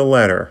Read the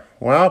Letter.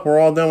 Well, we're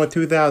all done with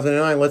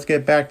 2009. Let's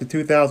get back to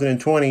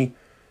 2020.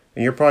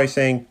 And you're probably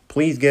saying,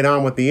 please get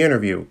on with the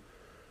interview.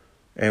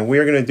 And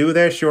we're going to do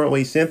that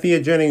shortly. Cynthia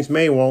Jennings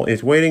Maywalt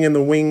is waiting in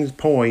the wings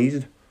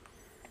poised.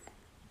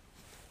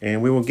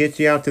 And we will get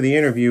you out to the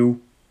interview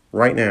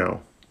right now.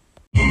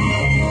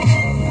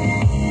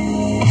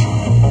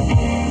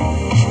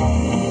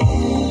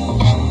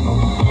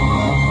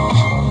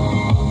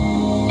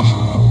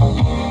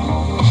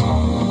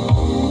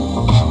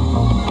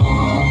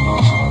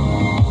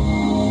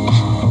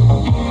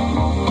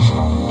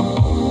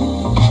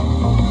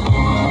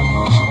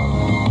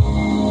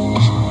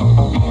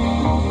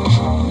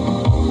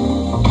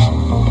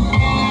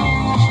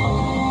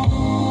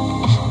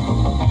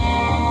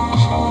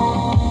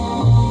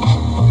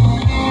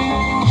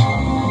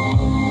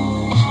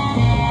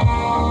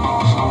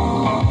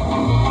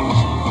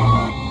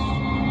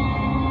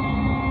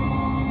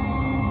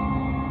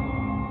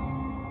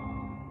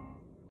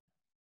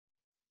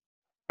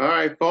 All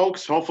right,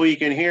 folks. Hopefully you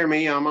can hear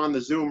me. I'm on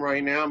the Zoom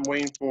right now. I'm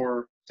waiting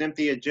for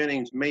Cynthia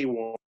Jennings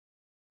Maywalt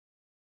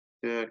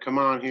to come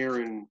on here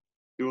and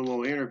do a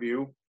little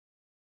interview.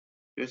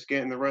 Just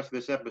getting the rest of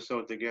this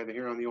episode together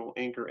here on the old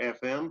Anchor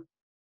FM.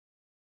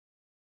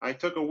 I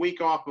took a week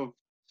off of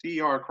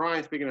CR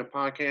Crime, speaking of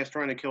podcasts,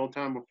 trying to kill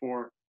time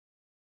before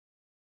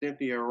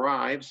Cynthia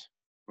arrives.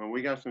 Well,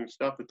 we got some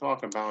stuff to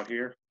talk about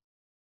here.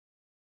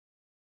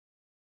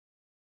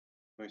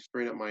 Let me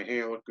straighten up my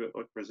hair, look good,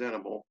 look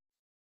presentable.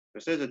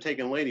 This is a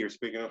taken lady you're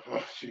speaking of.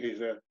 Oh, jeez,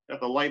 got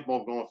the light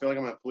bulb going. I feel like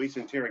I'm in a police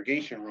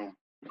interrogation room.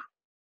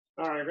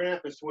 All right, we're going to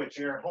have to switch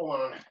here. Hold on.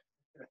 All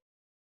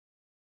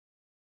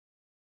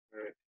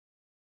right.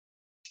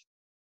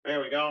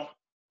 There we go.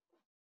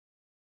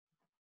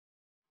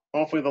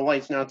 Hopefully the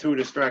light's not too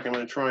distracting. I'm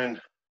going to try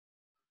and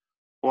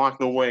block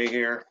the way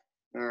here.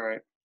 All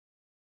right.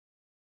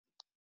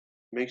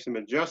 Make some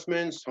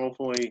adjustments.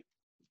 Hopefully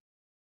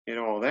get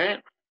all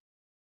that.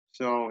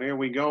 So here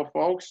we go,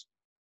 folks.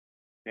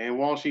 And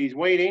while she's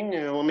waiting,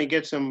 let me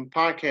get some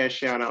podcast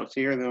shout outs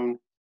here. Then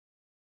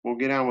we'll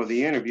get on with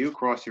the interview.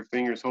 Cross your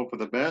fingers, hope for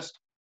the best.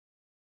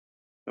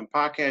 Some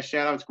podcast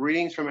shout outs.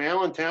 Greetings from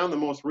Allentown. The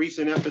most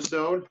recent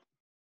episode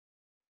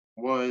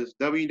was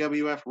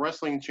WWF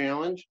Wrestling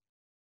Challenge,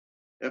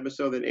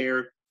 episode that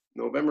aired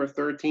November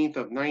 13th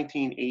of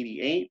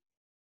 1988.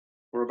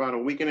 We're about a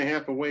week and a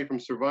half away from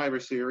Survivor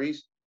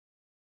Series.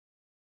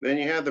 Then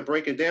you had the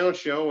Break It Down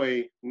show,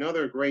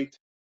 another great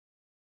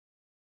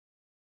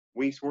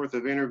week's worth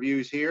of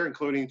interviews here,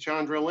 including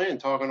Chandra Lynn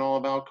talking all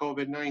about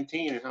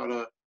COVID-19 and how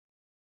to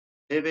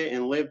pivot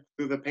and live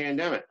through the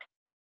pandemic.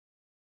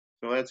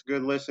 So that's a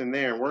good listen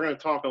there. We're going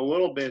to talk a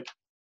little bit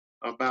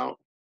about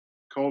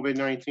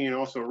COVID-19 and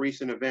also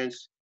recent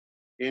events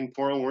in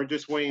Portland. We're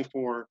just waiting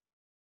for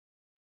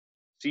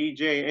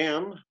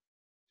CJM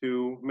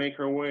to make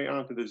her way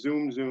onto the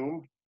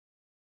Zoom.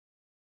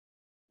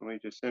 Let me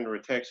just send her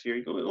a text here.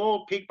 A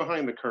little peek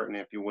behind the curtain,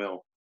 if you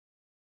will.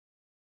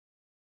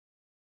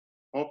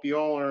 Hope you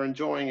all are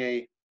enjoying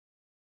a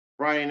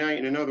Friday night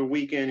and another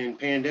weekend in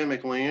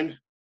pandemic land.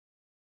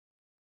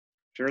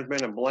 Sure, it's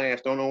been a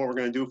blast. Don't know what we're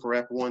going to do for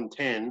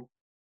F110.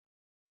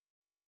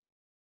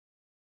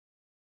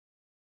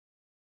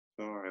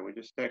 All right, we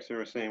just texted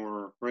her saying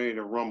we're ready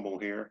to rumble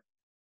here.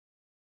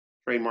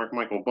 Trademark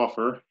Michael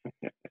Buffer.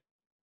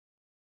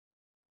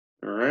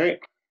 All right.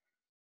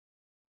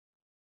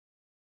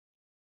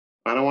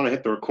 I don't want to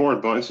hit the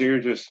record button, so you're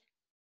just,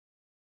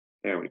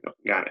 there we go,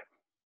 got it.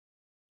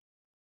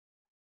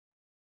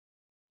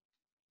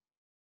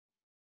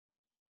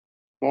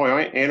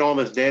 Boy, ain't all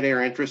this dead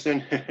air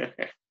interesting?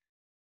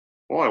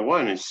 Boy,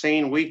 what an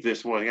insane week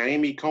this was. Got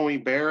Amy Coney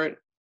Barrett.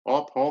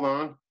 Oh, hold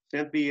on.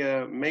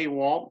 Cynthia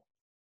Maywalt,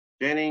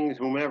 Jennings,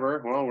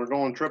 whomever. Well, we're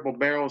going triple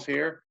barrels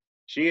here.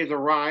 She has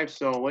arrived,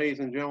 so ladies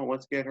and gentlemen,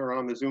 let's get her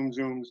on the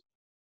Zooms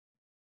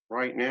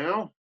right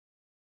now.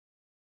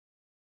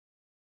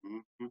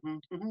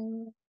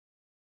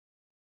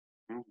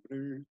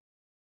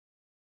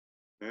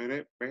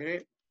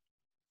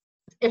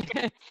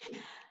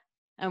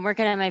 I'm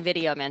working on my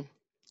video, man.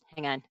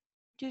 Hang on.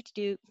 Can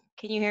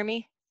you hear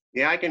me?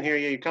 Yeah, I can hear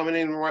you. You're coming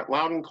in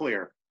loud and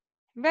clear.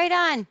 Right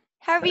on.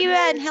 How have you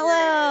been?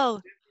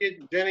 Hello.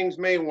 Jennings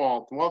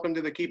Maywalt. Welcome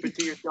to the Keep It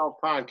To Yourself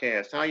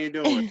podcast. How you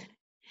doing?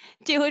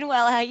 Doing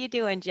well. How you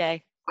doing,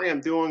 Jay? I am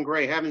doing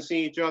great. Haven't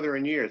seen each other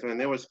in years, and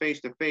there was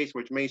face-to-face,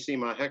 which may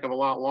seem a heck of a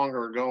lot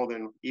longer ago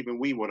than even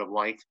we would have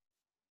liked.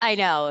 I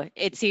know.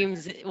 It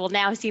seems, well,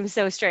 now seems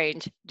so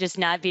strange, just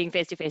not being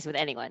face-to-face with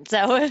anyone.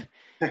 So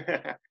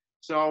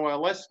So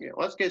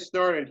let's get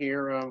started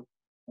here.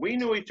 We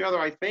knew each other,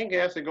 I think it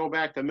has to go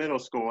back to middle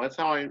school. That's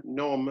how I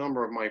know a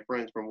number of my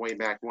friends from way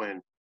back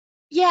when.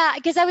 yeah,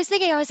 because I was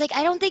thinking, I was like,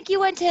 I don't think you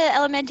went to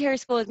elementary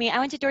school with me. I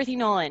went to Dorothy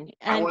Nolan.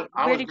 And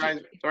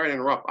sorry to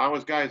interrupt. I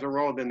was Geyser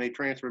Road, then they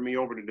transferred me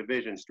over to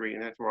Division Street,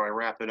 and that's where I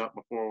wrapped it up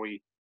before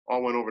we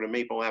all went over to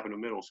Maple Avenue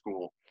Middle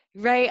School.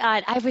 Right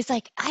on. I was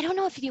like, I don't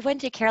know if you went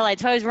to Caroline,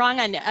 so I was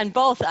wrong on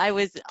both. I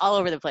was all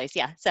over the place.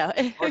 Yeah. So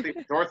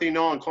Dorothy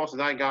Nolan,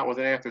 closest I got was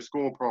an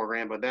after-school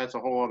program, but that's a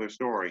whole other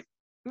story.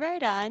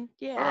 right on.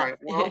 Yeah. All right.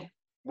 Well,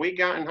 we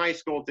got in high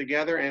school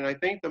together, and I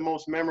think the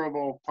most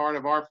memorable part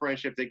of our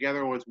friendship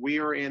together was we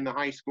were in the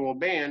high school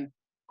band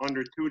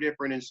under two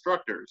different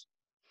instructors.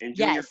 In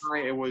junior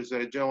high, it was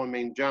a gentleman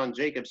named John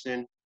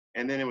Jacobson,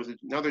 and then it was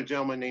another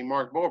gentleman named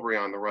Mark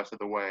Beaubrion the rest of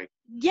the way.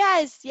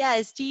 Yes.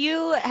 Have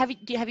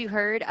you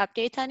heard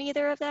updates on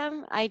either of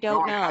them? I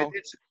don't know.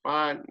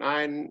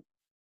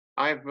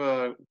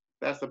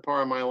 That's the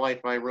part of my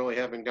life I really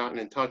haven't gotten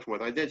in touch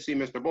with. I did see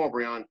Mr.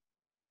 Beaubrion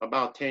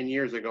about 10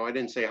 years ago. I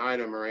didn't say hi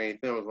to him or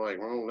anything. I was like,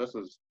 well, this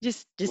is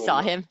just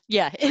saw him.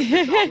 Yeah.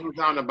 Who's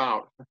on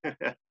about?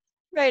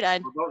 Right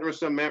on. Those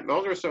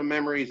are some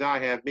memories I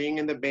have. Being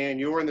in the band,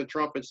 you were in the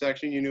trumpet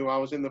section. You knew I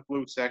was in the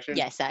flute section.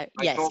 Yes,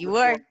 you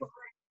were.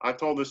 I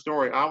told the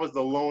story. I was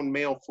the lone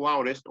male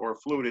flautist or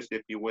flutist,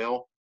 if you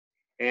will,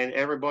 and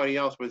everybody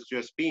else was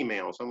just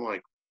females. I'm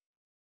like,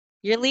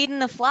 you're leading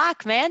the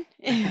flock, man.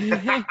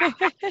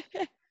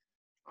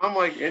 I'm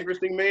like,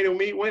 interesting way to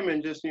meet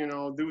women. Just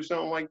do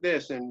something like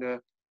this, and I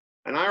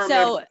remember.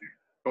 So,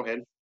 go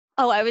ahead.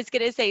 Oh, I was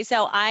gonna say.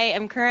 So I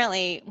am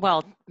currently,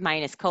 well,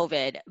 minus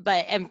COVID,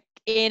 but am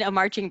in a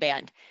marching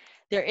band.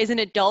 There is an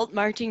adult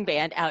marching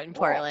band out in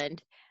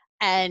Portland,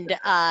 and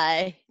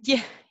there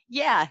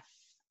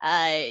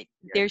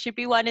should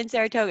be one in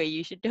Saratoga.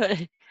 You should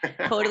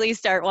totally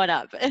start one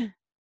up.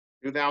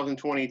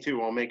 2022,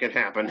 I'll make it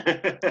happen.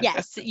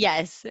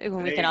 Yes,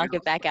 when we can all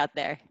get back out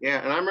there.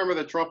 Yeah, and I remember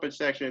the trumpet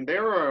section.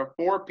 There were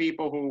 4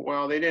 people who,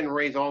 well, they didn't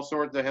raise all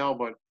sorts of hell,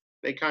 but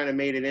they kind of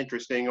made it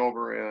interesting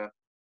over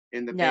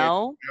in the band.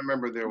 I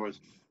remember there was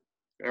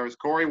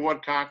Corey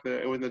Woodcock,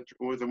 who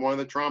was one of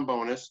the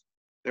trombonists.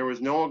 There was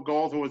Noah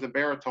Gold, who was a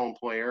baritone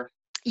player.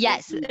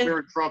 Yes. 2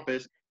 third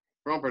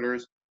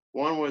trumpeters.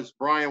 One was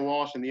Brian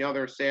Walsh, and the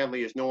other,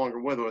 sadly, is no longer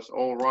with us,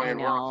 old Ryan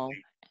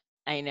Roxley.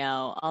 I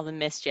know, all the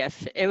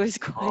mischief. It was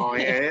cool. Oh,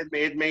 yeah,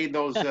 it made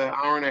those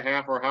hour and a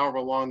half or however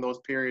long those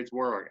periods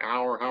were,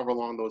 however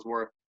long those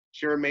were,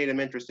 sure made them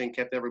interesting,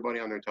 kept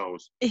everybody on their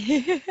toes.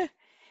 Oh,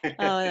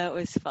 that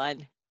was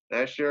fun.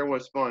 That sure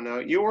was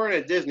fun. You weren't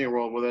at Disney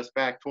World with us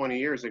back 20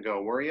 years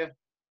ago, were you?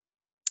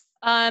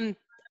 I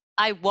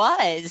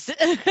was.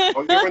 Oh,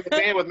 you were in the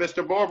band with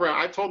Mr. Beaubrion.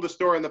 I told the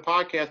story in the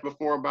podcast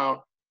before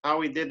about how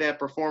we did that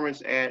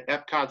performance at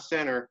Epcot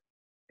Center.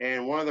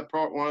 And one of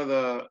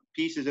the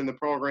pieces in the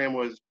program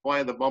was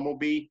Fly the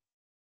Bumblebee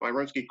by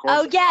Rimsky Korsakov.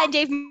 Oh yeah, and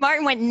Dave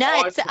Martin went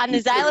nuts on the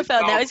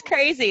xylophone. That was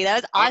crazy. That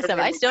was awesome.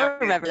 I still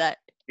remember that.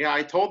 Yeah,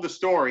 I told the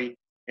story,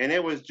 And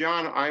it was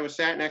John. I was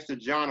sat next to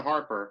John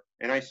Harper,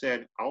 and I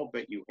said, "I'll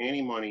bet you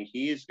any money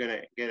he is going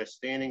to get a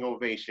standing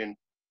ovation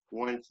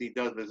once he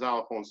does the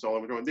xylophone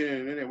solo." We're going,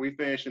 and we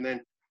finish, and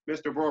then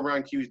Mr.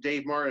 Brown cues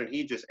Dave Martin, and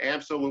he just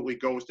absolutely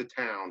goes to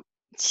town.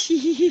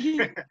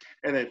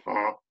 And then,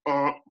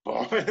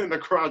 and the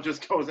crowd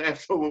just goes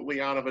absolutely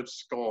out of its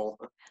skull.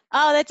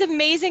 Oh, that's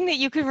amazing that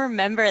you can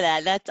remember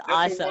that. That's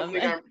awesome.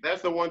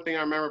 That's the one thing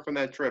I remember from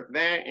that trip.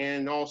 That,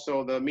 and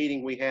also the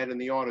meeting we had in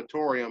the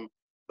auditorium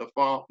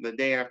the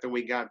day after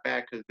we got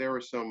back, because there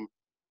were some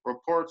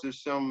reports of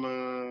some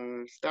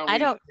I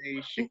don't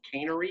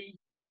chicanery.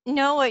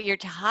 know what you're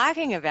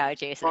talking about,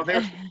 Jason.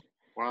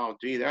 Wow,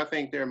 gee, I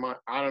think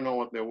I don't know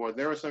what there was.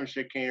 There was some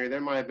chicanery.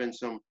 There might have been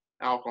some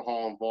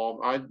alcohol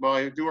involved.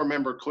 I do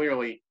remember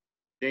clearly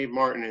Dave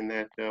Martin in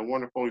that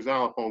wonderful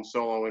xylophone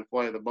solo in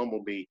Flight of the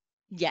Bumblebee.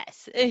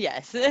 Yes.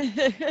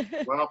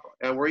 Well,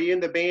 were you in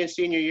the band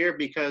senior year?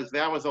 Because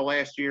that was the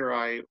last year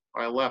I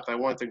left. I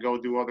wanted to go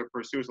do other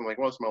pursuits. I'm like,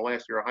 well, it's my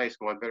last year of high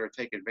school. I better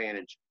take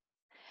advantage.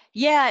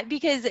 Yeah,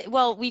 because,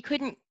 well,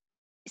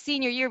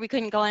 senior year, we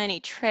couldn't go on any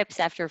trips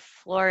after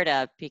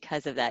Florida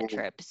because of that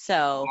trip.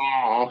 So,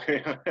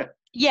 okay.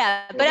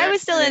 Yeah, but I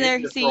was still in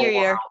there senior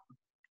year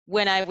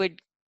when I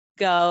would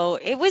go.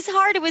 It was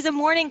hard. It was a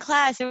morning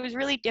class. It was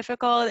really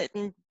difficult.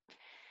 And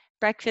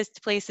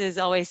breakfast places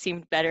always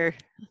seemed better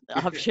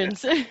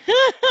options.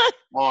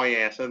 Oh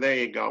yeah, so there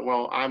you go.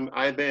 Well,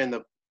 I've been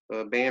in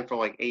the band for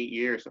like 8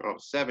 years, or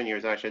 7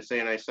 years, I should say,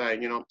 and I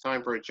said,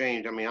 time for a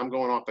change. I mean, I'm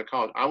going off to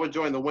college. I would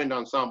join the wind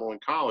ensemble in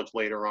college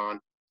later on.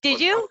 Did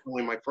you?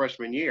 Only my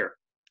freshman year.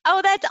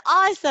 Oh, that's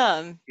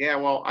awesome. Yeah,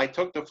 well, I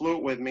took the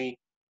flute with me,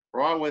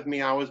 brought with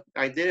me. I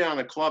did it on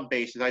a club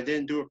basis. I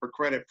didn't do it for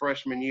credit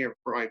freshman year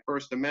for my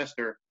first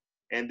semester,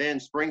 and then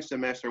spring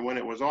semester when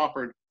it was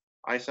offered,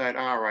 I said,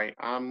 all right,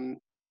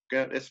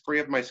 it's free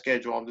of my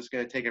schedule. I'm just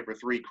going to take it for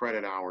 3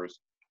 credit hours.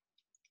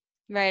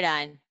 Right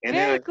on. And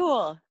Very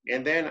cool.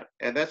 And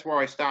that's where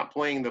I stopped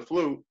playing the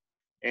flute.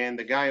 And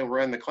the guy who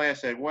ran the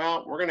class said,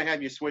 well, we're going to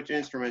have you switch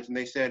instruments. And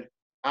they said,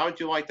 how would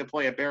you like to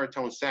play a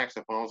baritone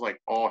saxophone? I was like,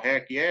 oh,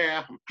 heck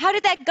yeah. How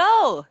did that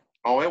go?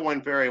 Oh, it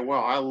went very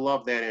well. I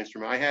love that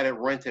instrument. I had it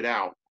rented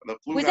out. The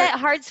flute. Was that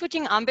hard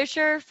switching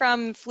embouchure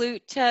from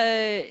flute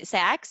to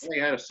sax?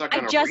 I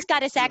just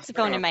got a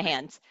saxophone in my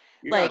hands.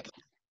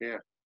 Yeah.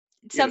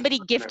 Somebody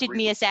gifted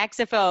me a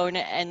saxophone,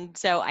 and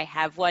so I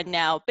have one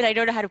now, but I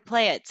don't know how to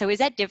play it. So is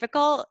that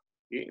difficult?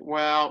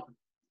 Well,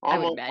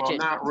 almost, well,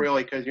 not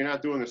really, because you're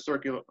not doing the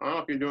circular. I don't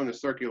know if you're doing the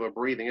circular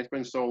breathing. It's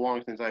been so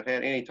long since I've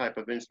had any type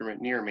of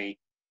instrument near me.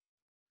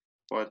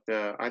 But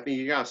I think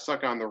you gotta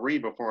suck on the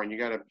reed before, and you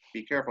gotta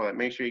be careful of that.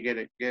 Make sure you get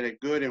it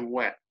good and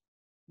wet.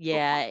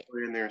 Yeah.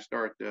 Put it in there and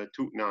start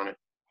tooting on it.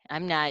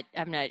 I'm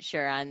not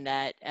sure on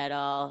that at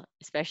all,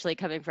 especially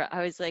coming from.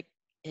 I was like,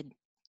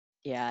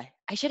 yeah,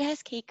 I should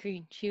ask Kate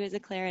Green. She was a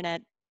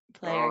clarinet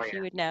player. Oh, yeah.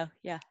 She would know.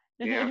 Yeah.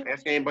 Yeah,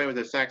 ask anybody with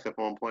a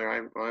saxophone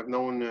player. I've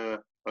known a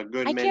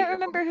good many. I can't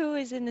remember who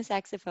was in the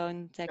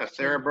saxophone section. Yeah,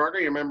 Sarah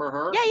Berger, you remember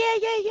her?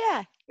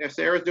 Yeah. Yeah,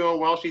 Sarah's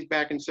doing well. She's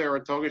back in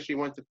Saratoga. She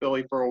went to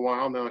Philly for a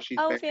while. Now she's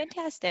back. Oh,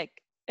 fantastic.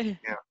 Yeah.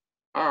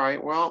 All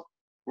right. Well,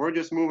 we're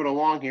just moving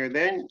along here.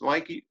 Then,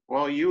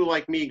 you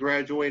like me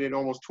graduated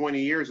almost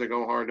 20 years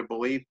ago. Hard to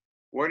believe.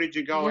 Where did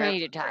you go? You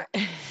need to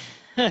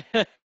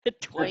talk.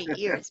 20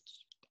 years.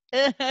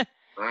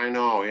 I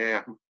know,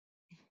 yeah.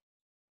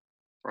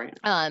 Right.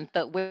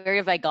 But where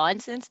have I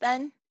gone since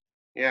then?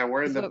 Yeah,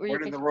 where did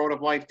the road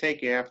of life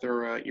take you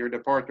after your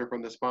departure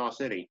from the Spa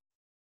City?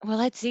 Well,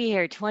 let's see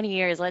here. 20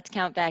 years. Let's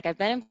count back. I've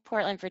been in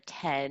Portland for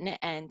 10,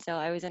 and so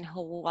I was in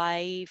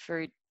Hawaii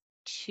for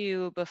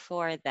 2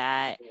 before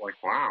that. Like,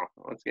 wow.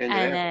 Let's get into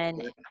that.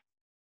 And then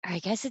I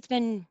guess has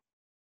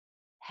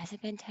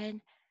it been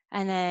 10?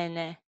 And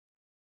then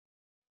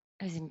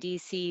I was in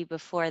DC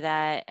before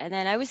that, and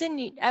then I was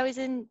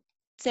in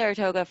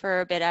Saratoga for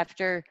a bit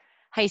after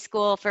high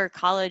school. For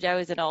college, I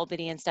was in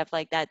Albany and stuff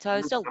like that. So I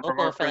was still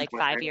local for like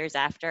 5 years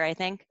after, I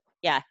think.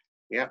 Yeah.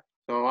 Yeah.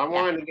 So I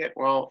wanted to get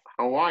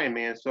Hawaii,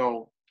 man.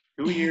 So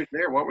 2 years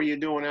there. What were you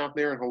doing out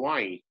there in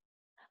Hawaii?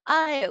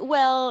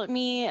 Well,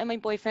 me and my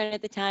boyfriend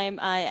at the time,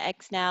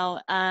 ex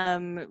now,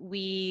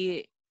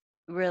 we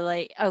were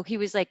like, he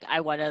was like, I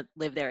want to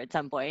live there at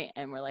some point,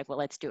 and we're like, well,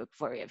 let's do it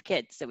before we have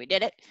kids. So we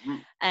did it. Mm-hmm.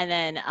 And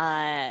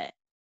then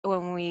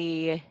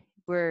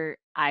when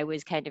I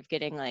was kind of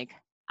getting like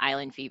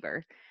island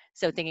fever,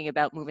 so thinking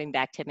about moving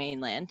back to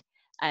mainland.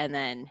 And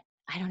then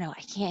I don't know,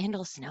 I can't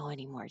handle snow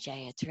anymore,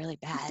 Jay. It's really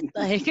bad.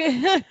 Like,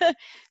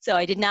 so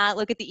I did not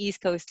look at the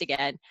East Coast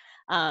again,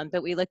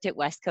 but we looked at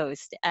West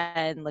Coast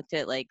and looked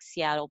at like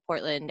Seattle,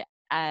 Portland,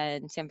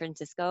 and San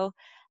Francisco.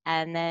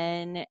 And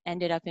then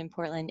ended up in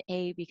Portland,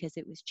 because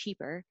it was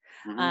cheaper,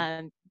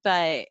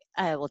 but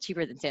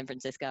cheaper than San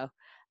Francisco.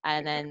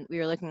 And then we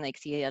were looking like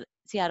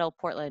Seattle,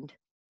 Portland,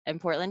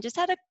 and Portland just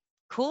had a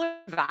cooler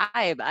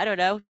vibe. I don't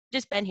know,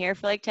 just been here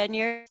for like 10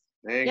 years.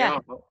 There you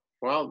go.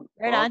 Well,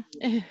 on.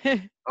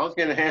 I was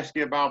going to ask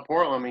you about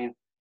Portland. I mean,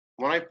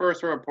 when I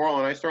first heard of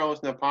Portland, I started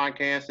listening to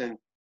podcasts, and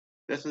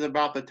this is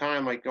about the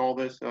time like all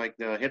this, like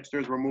the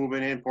hipsters were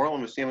moving in.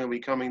 Portland was seemingly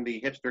becoming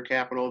the hipster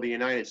capital of the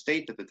United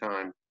States at the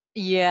time.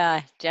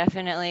 Yeah,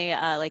 definitely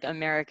like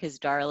America's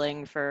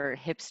darling for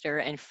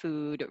hipster and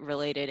food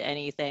related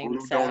anything.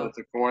 Voodoo So donuts,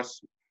 of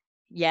course.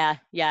 yeah,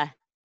 yeah.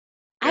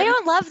 I Have you?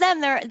 don't love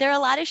them. They're a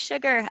lot of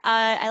sugar.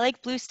 I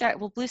like Blue Star.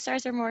 Well, Blue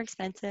Stars are more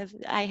expensive.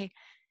 I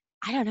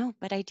don't know,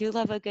 but I do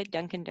love a good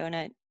Dunkin'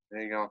 Donut.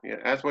 There you go. Yeah,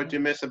 that's what you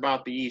miss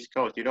about the East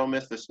Coast. You don't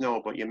miss the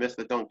snow, but you miss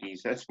the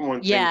donkeys. That's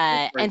one thing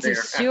Yeah, right and some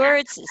there.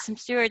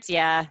 Stewarts,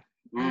 yeah.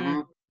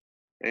 Hmm.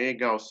 There you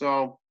go.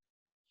 So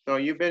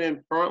you've been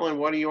in Portland.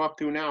 What are you up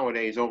to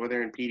nowadays over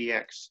there in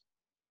PDX?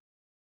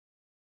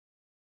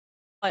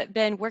 I've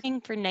been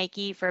working for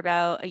Nike for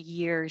about a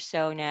year or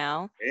so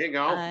now. There you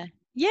go.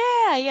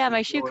 Yeah, You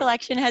my shoe do it.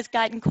 collection has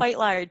gotten quite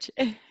large.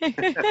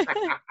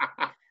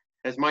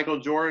 Has Michael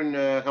Jordan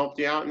helped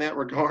you out in that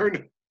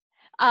regard?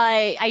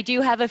 I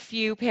do have a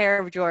few pair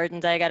of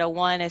Jordans. I got a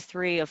 1, a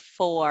 3, a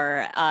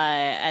 4,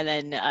 and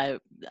then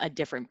a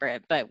different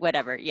brand, but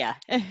whatever. Yeah.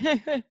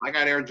 I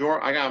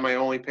got my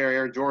only pair of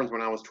Air Jordans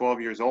when I was 12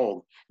 years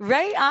old.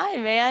 Right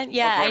on, man. That's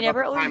Yeah, right I about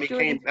never the time owned he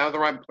Jordan. came.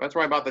 That's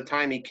right about the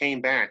time he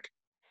came back.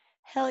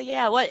 Hell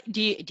yeah. What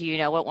do you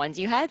know what ones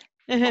you had?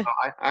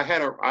 I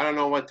had I don't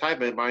know what type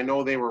of it, but I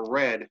know they were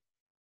red.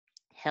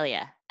 Hell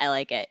yeah. I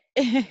like it.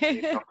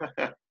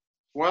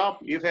 Well,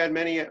 you've had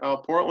many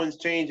Portland's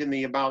changed in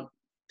the about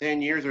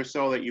 10 years or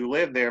so that you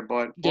lived there,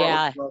 but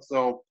Portland's Yeah.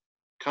 also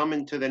come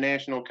into the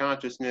national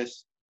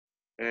consciousness,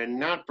 and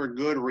not for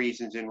good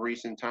reasons in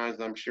recent times.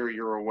 I'm sure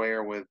you're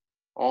aware with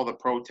all the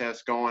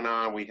protests going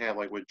on. We had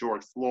like with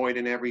George Floyd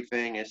and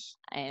everything.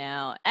 I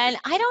know. And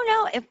I don't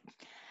know if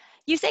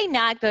you say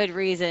not good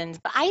reasons,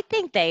 but I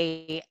think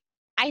they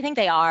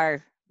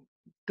are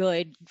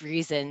good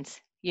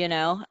reasons,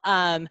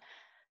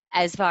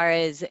 as far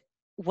as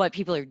what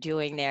people are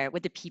doing there,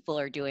 what the people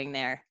are doing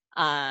there.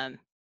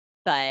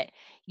 But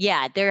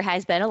yeah, there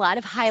has been a lot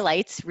of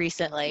highlights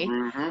recently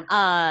Mhm.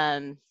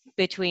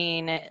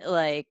 between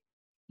like,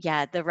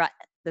 yeah,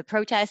 the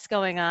protests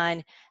going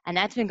on, and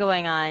that's been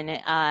going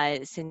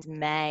on since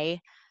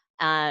May,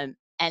 and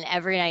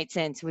every night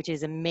since, which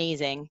is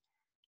amazing.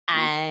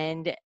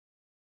 And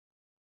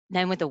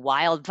then with the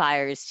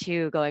wildfires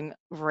too, going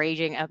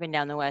raging up and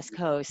down the West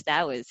Coast,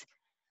 that was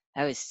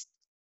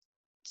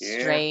Yeah,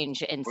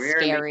 strange and we're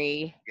in the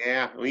scary.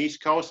 yeah, the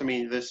East Coast. I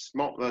mean, the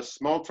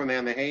smoke from that,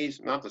 and the haze,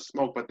 not the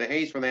smoke, but the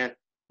haze from that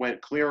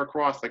went clear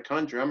across the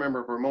country. I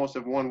remember for most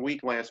of one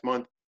week last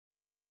month,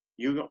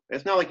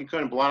 it's not like you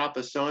couldn't blot out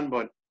the sun,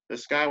 but the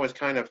sky was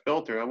kind of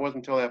filtered. It wasn't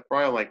until that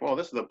Friday, like, well,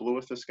 this is the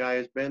bluest the sky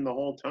has been the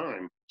whole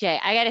time. Okay,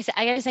 I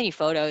gotta send you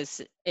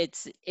photos.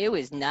 It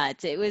was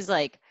nuts. It was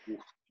like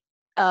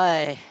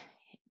uh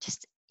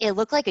just it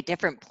looked like a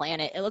different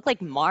planet. It looked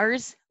like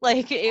Mars.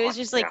 Like it Oh, was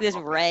just like yeah, this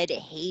red,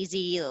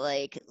 hazy,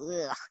 like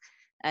ugh.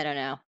 I don't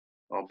know.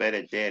 I'll bet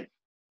it did.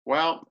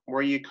 Well,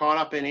 were you caught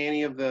up in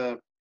any of the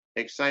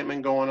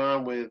excitement going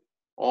on with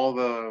all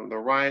the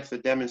riots, the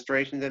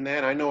demonstrations, and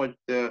that? I know it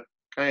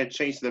kind of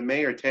chased the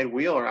mayor Ted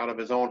Wheeler out of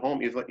his own home.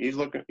 He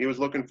was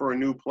looking for a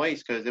new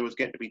place because it was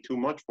getting to be too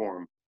much for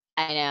him.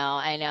 I know,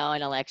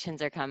 and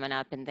elections are coming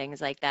up and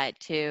things like that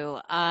too.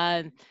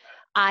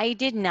 I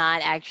did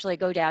not actually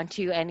go down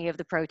to any of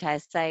the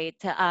protest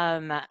sites.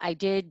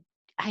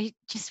 I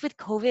just with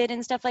COVID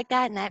and stuff like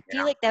that, and I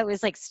feel Yeah, like that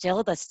was like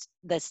still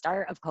the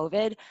start of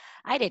COVID.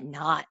 I did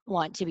not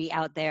want to be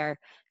out there,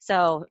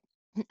 so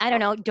I don't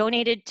know.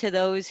 Donated to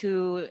those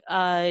who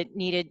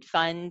needed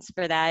funds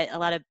for that, a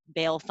lot of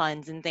bail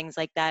funds and things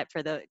like that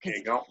for the there because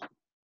you go.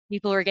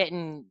 people were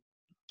getting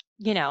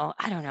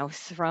I don't know,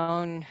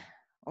 thrown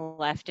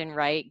left and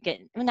right,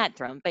 well, not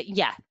thrown, but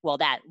yeah, well,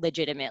 that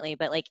legitimately,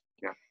 but like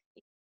Yeah.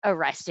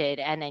 arrested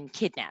and then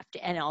kidnapped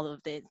and all of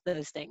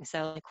those things.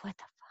 So like, what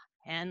the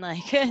fuck, man?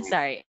 Like,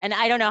 sorry. And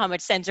I don't know how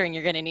much censoring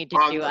you're gonna need to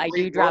do. I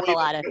do We'll drop a leave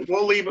lot of. it.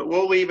 We'll leave it.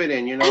 We'll leave it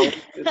in. As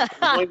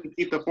long as you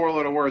keep the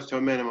four-letter words to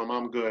a minimum,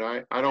 I'm good.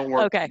 I don't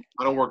work. Okay.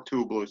 I don't work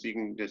too blue, so you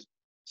can just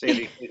say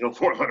the occasional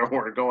four-letter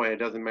word. Go ahead. It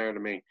doesn't matter to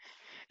me.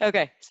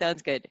 Okay,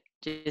 sounds good.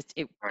 Just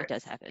All it right.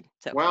 does happen.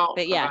 So, Well,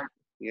 but yeah.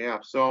 yeah.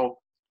 So,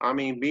 I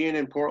mean, being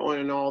in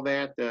Portland and all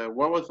that,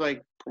 what was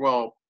like,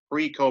 well,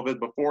 pre-COVID,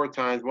 before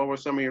times, what were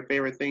some of your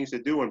favorite things to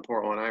do in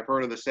Portland? I've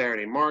heard of the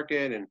Saturday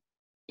Market and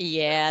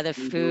Yeah, the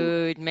you do.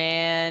 food,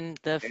 man.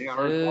 The Yeah, I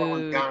heard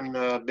Portland's food. gotten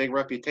a big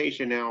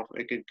reputation now.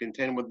 It could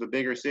contend with the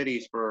bigger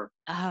cities for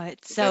Oh,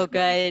 it's the so best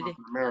restaurants good.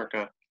 in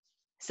America.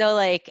 So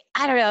like,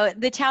 I don't know,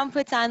 the town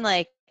puts on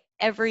like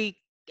every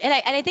and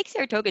I think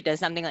Saratoga does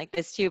something like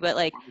this too, but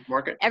like Farmers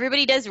Market.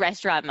 everybody does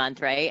restaurant month,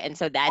 right? And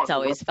so Oh, that's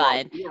always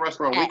fun. it's a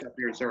restaurant Uh, week up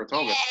here in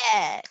Saratoga.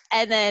 yeah.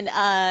 And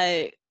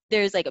then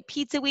there's like a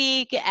pizza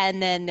week,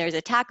 and then there's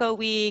a taco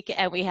week,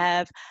 and we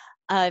have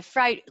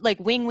fried like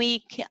wing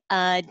week,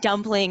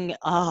 dumpling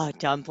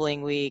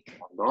week.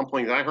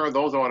 Dumplings, I heard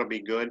those ought to be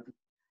good.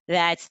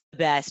 That's the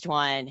best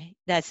one.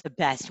 That's the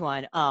best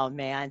one. Oh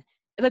man.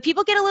 But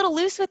people get a little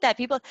loose with that.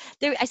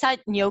 I saw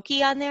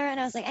gnocchi on there, and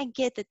I was like, I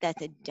get that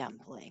that's a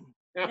dumpling.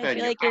 I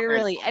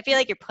feel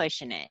like you're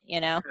pushing it,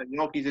 you know?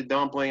 Gnocchi's a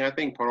dumpling. I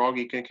think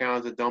pierogi can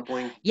count as a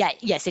dumpling. Yeah,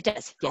 yes, it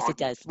does. Yes, it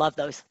does. Love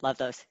those. Love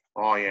those.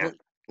 Oh yeah.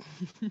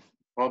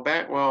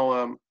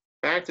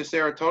 Back to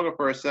Saratoga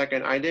for a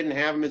second. I didn't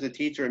have him as a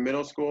teacher in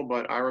middle school,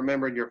 but I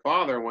remembered your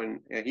father when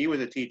he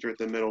was a teacher at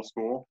the middle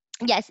school.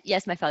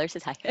 Yes, my father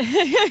says hi.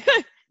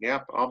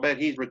 Yep, I'll bet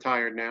he's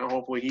retired now.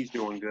 Hopefully he's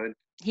doing good.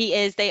 He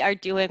is. They are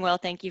doing well.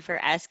 Thank you for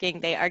asking.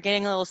 They are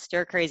getting a little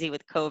stir crazy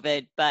with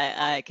COVID,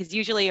 but because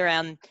usually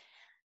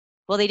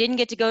they didn't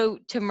get to go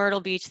to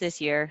Myrtle Beach this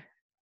year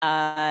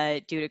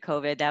due to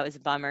COVID. That was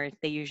a bummer.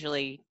 They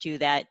usually do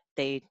that.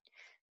 They,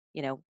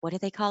 what do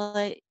they call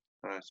it?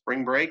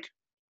 Spring break?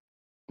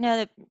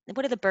 No,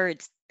 what are the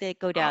birds that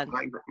go down?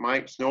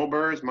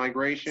 Snowbirds,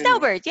 migration.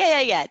 Snowbirds,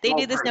 yeah. They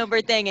do the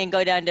snowbird thing and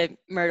go down to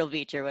Myrtle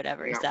Beach or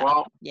whatever. Yeah,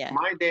 so,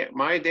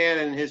 my dad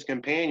and his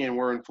companion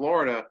were in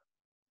Florida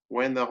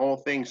when the whole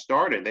thing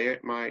started. They had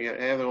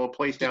a little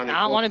place down there.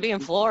 I don't want to be in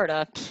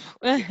Florida.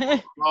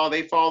 Well,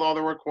 they followed all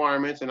the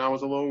requirements, and I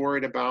was a little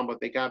worried about them, but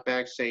they got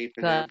back safe.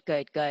 And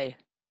Good.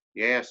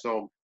 Yeah,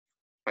 so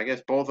I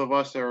guess both of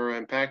us are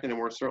impacted, and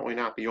we're certainly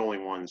not the only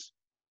ones.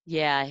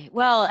 Yeah.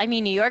 Well, I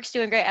mean, New York's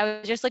doing great. I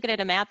was just looking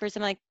at a map or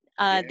something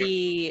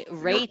the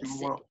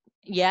rates.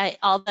 Yeah,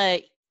 all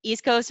the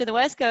East Coast and the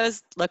West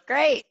Coast look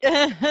great.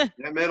 That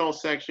middle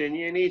section,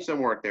 you need some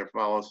work there,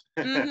 fellas.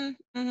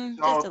 Mm-hmm.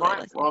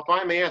 So if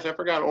I may ask, I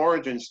forgot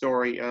origin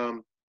story.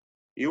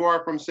 You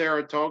are from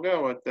Saratoga.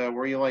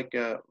 Were you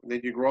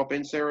did you grow up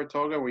in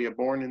Saratoga? Were you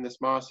born in the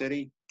small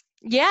city?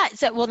 Yeah,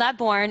 not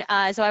born.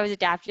 So I was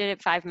adopted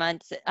at 5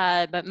 months,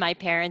 but my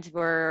parents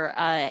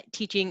were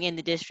teaching in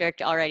the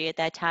district already at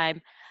that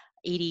time,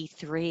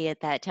 83 at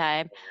that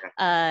time.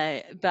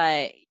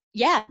 But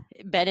yeah,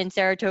 been in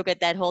Saratoga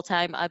that whole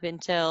time up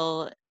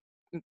until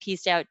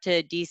pieced out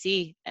to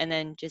DC and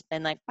then just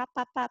been like, pop.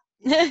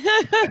 Now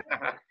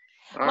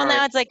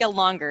it's like a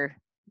longer,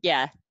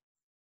 yeah.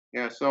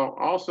 Yeah, so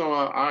also,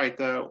 all right,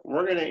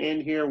 we're going to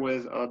end here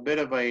with a bit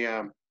of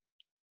a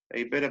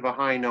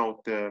high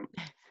note.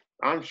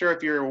 I'm sure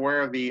if you're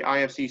aware of the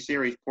IFC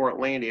series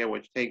Pod-landia,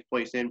 which takes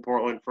place in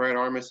Portland, Fred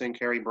Armisen,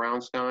 Carrie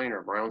Brownstein,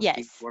 or Brownstein,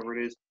 yes. Whoever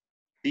it is.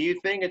 Do you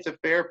think it's a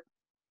fair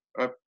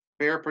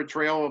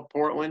portrayal of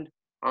Portland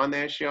on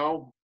that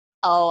show?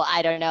 Oh,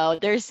 I don't know.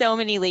 There's so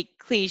many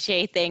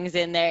cliche things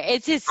in there.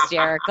 It's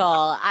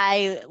hysterical.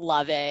 I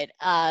love it.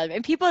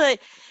 And people that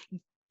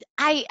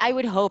I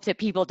would hope that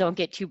people don't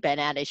get too bent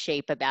out of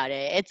shape about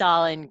it. It's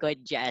all in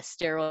good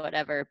jest or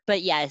whatever.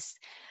 But yes,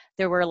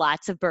 there were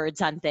lots of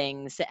birds on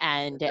things,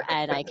 and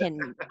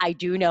I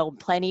do know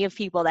plenty of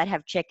people that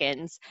have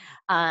chickens.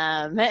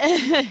 Yeah.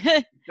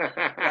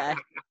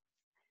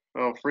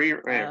 Oh,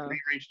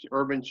 free-range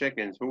urban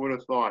chickens. Who would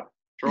have thought?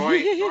 Troy,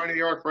 New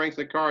York, Frank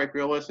Zakari, if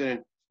you're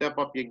listening, step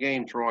up your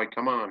game, Troy.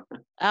 Come on.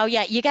 Oh,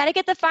 yeah. You got to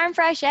get the farm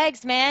fresh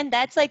eggs, man.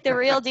 That's like the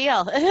real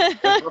deal.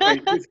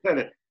 Right. You said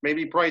it.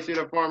 Maybe pricey at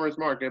a farmer's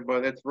market,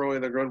 but it's really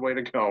the good way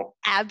to go.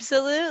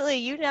 Absolutely.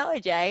 You know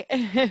it, Jay.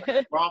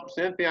 Well,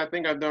 Cynthia, I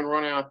think I've done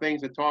run out of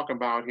things to talk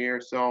about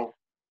here. So.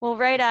 Well,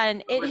 right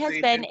on. It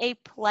has been a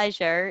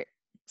pleasure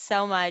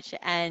so much.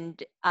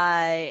 And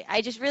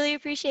I just really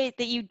appreciate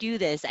that you do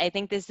this. I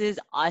think this is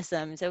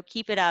awesome. So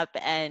keep it up.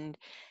 And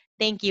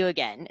thank you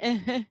again.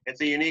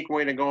 It's a unique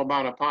way to go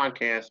about a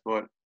podcast,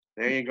 but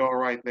there you go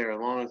right there. As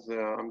long as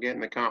I'm getting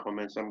the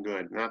compliments, I'm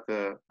good. Not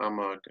that I'm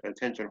a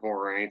attention whore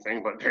or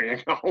anything, but there you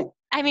go.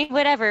 I mean,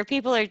 whatever. If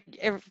people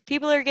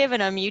are giving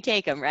them, you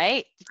take them,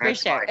 right?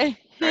 That's for sure.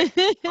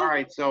 Right. All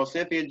right. So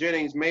Cynthia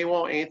Jennings,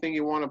 Maywalt, anything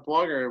you want to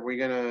plug, or are we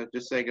going to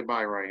just say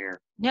goodbye right here?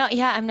 No,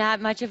 yeah, I'm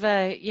not much of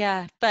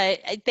a, but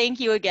thank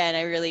you again.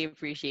 I really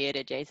appreciate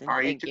it, Jason. All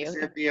right. Thank you you. Too,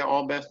 Cynthia,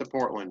 all best to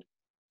Portland.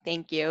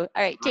 Thank you.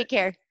 All right. Take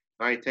care.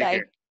 All right. Take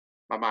care.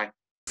 Bye-bye.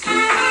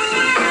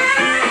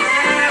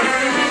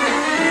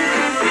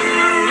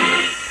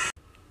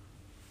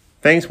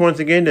 Thanks once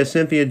again to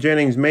Cynthia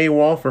Jennings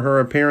Maywalt for her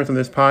appearance on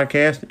this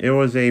podcast. It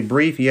was a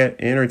brief yet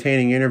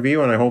entertaining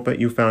interview, and I hope that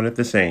you found it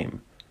the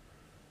same.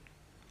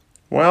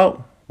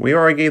 Well, we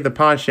already gave the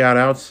pod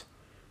shout-outs.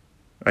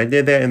 I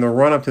did that in the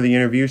run-up to the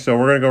interview, so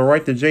we're going to go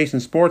right to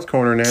Jason's Sports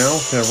Corner now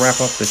to wrap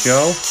up the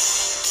show.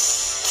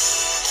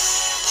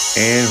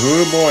 And,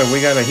 oh boy,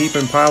 we got a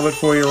heaping pilot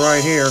for you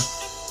right here.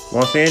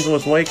 Los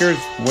Angeles Lakers,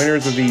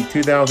 winners of the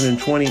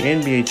 2020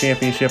 NBA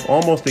Championship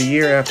almost a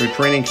year after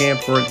training camp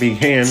for it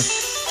began.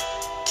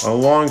 A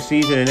long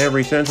season in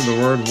every sense of the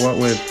word, what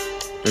with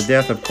the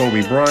death of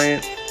Kobe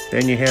Bryant.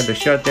 Then you had the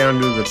shutdown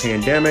due to the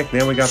pandemic.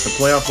 Then we got the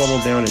playoff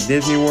bubble down at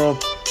Disney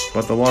World.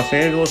 But the Los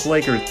Angeles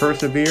Lakers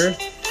persevered.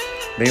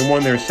 They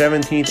won their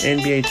 17th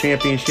NBA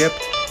championship.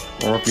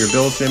 Or if you're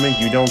Bill Simmons,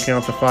 you don't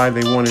count the 5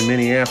 they won in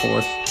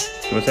Minneapolis.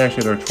 So it's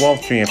actually their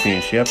 12th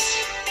championship.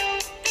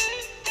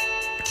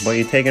 But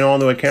you take it all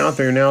into account,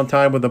 they're now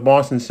tied with the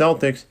Boston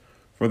Celtics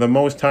for the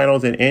most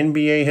titles in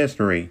NBA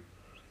history.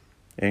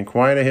 And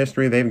quite a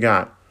history they've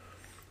got.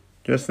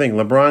 Just think,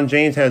 LeBron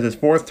James has his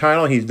 4th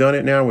title. He's done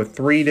it now with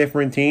 3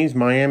 different teams,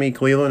 Miami,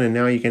 Cleveland, and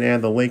now you can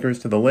add the Lakers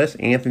to the list.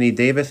 Anthony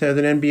Davis has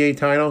an NBA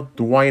title.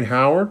 Dwight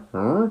Howard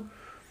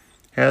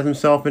has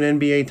himself an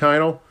NBA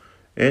title.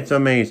 It's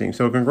amazing.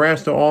 So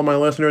congrats to all my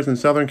listeners in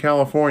Southern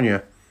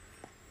California.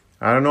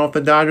 I don't know if the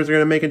Dodgers are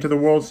going to make it to the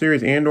World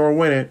Series and or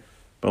win it,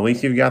 but at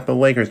least you've got the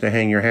Lakers to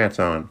hang your hats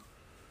on.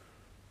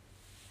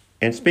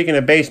 And speaking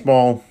of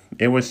baseball,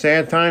 it was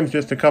sad times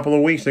just a couple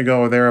of weeks ago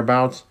or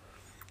thereabouts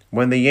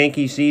when the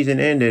Yankee season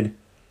ended.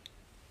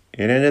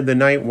 It ended the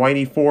night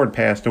Whitey Ford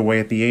passed away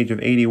at the age of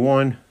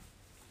 81.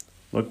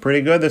 Looked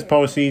pretty good this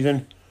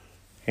postseason.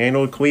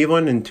 Handled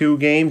Cleveland in 2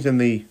 games in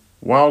the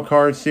Wild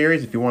Card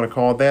Series, if you want to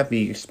call it that,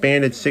 the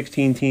expanded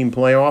 16-team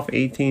playoff,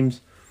 8 teams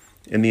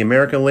in the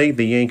American League.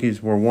 The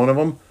Yankees were one of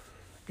them.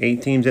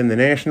 8 teams in the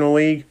National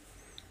League.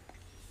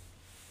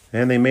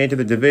 And they made it to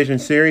the Division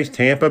Series.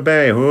 Tampa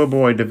Bay, oh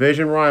boy,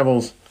 division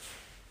rivals.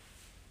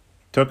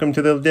 Took them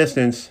to the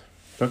distance.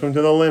 Took them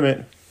to the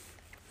limit.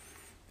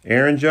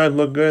 Aaron Judge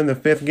looked good in the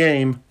 5th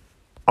game.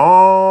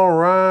 All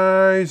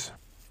rise.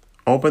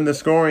 Opened the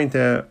scoring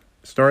to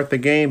start the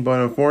game, but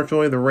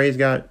unfortunately the Rays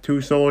got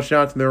 2 solo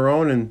shots of their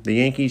own, and the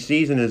Yankees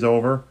season is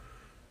over.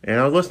 And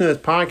I was listening to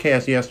this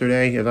podcast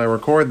yesterday as I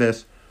record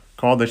this,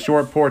 called The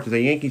Short Porch. It's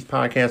a Yankees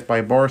podcast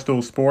by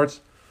Barstool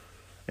Sports.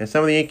 And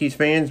some of the Yankees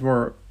fans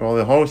were, well,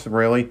 the hosts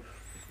really,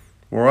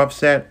 were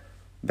upset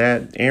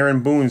that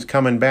Aaron Boone's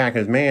coming back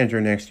as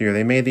manager next year.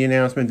 They made the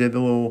announcement, did the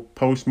little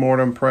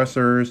post-mortem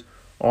pressers,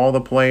 all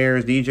the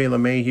players. DJ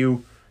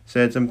LeMahieu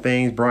said some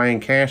things. Brian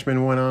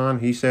Cashman went on.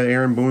 He said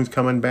Aaron Boone's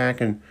coming back,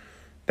 and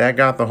that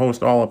got the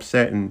host all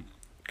upset and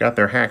got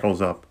their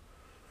hackles up.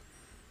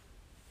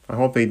 I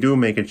hope they do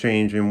make a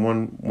change in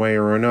one way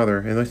or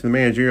another. At least in the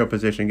managerial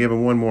position, give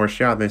him one more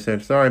shot. They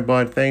said, sorry,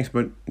 bud, thanks,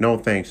 but no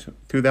thanks.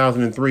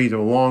 2003 is a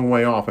long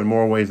way off in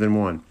more ways than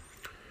one.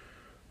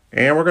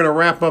 And we're going to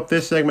wrap up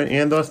this segment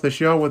and thus the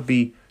show with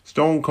the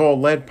Stone Cold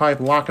Lead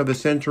Pipe Lock of the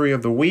Century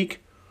of the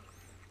Week.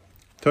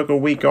 Took a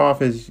week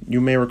off, as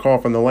you may recall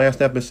from the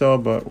last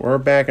episode, but we're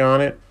back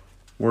on it.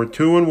 We're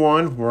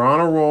 2-1. We're on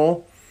a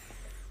roll.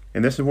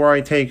 And this is where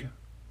I take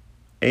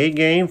a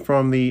game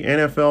from the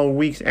NFL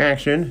week's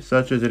action,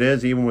 such as it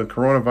is, even with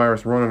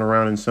coronavirus running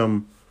around in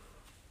some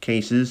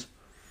cases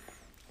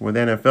with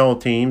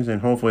NFL teams,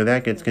 and hopefully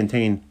that gets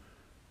contained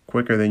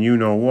quicker than you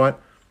know what.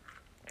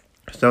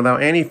 So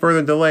without any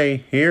further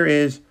delay, here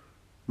is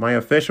my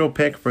official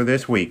pick for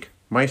this week.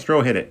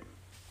 Maestro, hit it.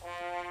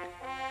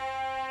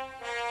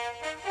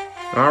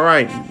 All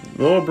right,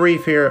 a little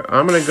brief here.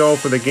 I'm going to go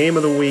for the game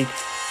of the week.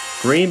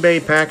 Green Bay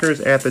Packers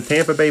at the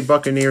Tampa Bay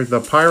Buccaneers. The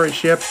pirate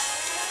ship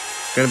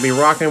going to be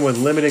rocking with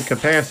limited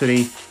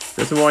capacity.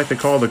 This is what I like to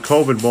call the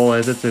COVID Bowl,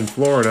 as it's in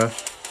Florida.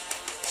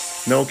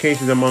 No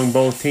cases among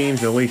both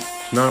teams, at least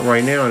not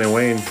right now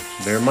anyway. And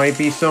there might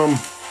be some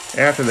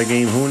after the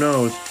game, who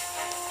knows.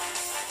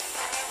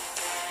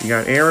 You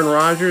got Aaron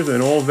Rodgers,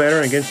 an old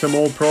veteran, against some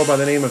old pro by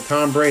the name of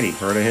Tom Brady.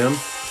 Heard of him?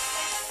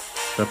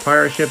 The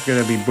pirate ship's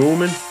going to be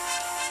booming.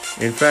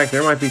 In fact,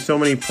 there might be so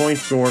many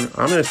points scored.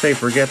 I'm going to say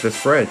forget the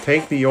spread.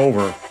 Take the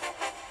over,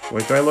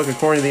 which I look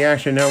according to the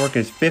Action Network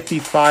is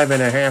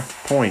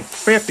 55.5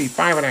 points.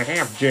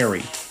 55.5,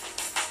 Jerry.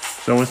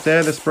 So instead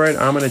of the spread,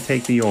 I'm going to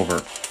take the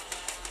over.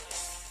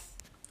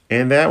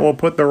 And that will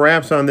put the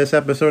wraps on this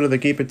episode of the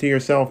Keep It To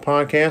Yourself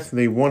podcast,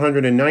 the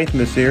 109th in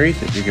the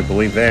series, if you can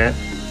believe that.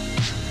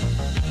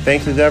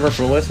 Thanks as ever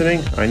for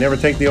listening. I never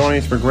take the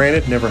audience for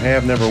granted. Never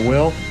have, never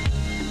will.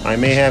 I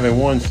may have in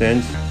one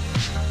sense,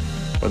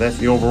 but that's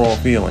the overall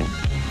feeling.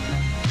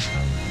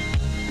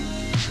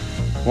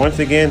 Once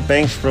again,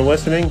 thanks for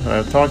listening.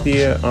 I'll talk to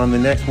you on the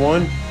next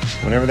one,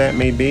 whenever that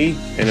may be.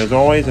 And as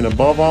always, and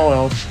above all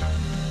else,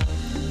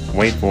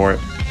 wait for it.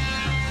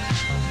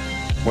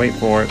 Wait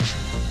for it.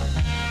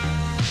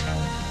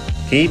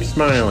 Keep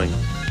smiling.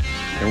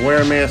 And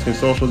wear a mask and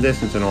social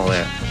distance and all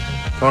that.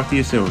 Talk to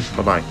you soon.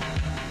 Bye-bye.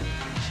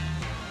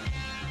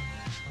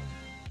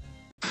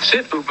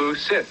 Sit, boo-boo,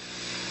 sit.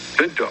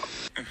 Good dog.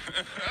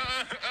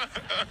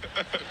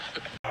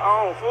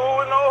 I don't fool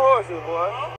with no horses, boy.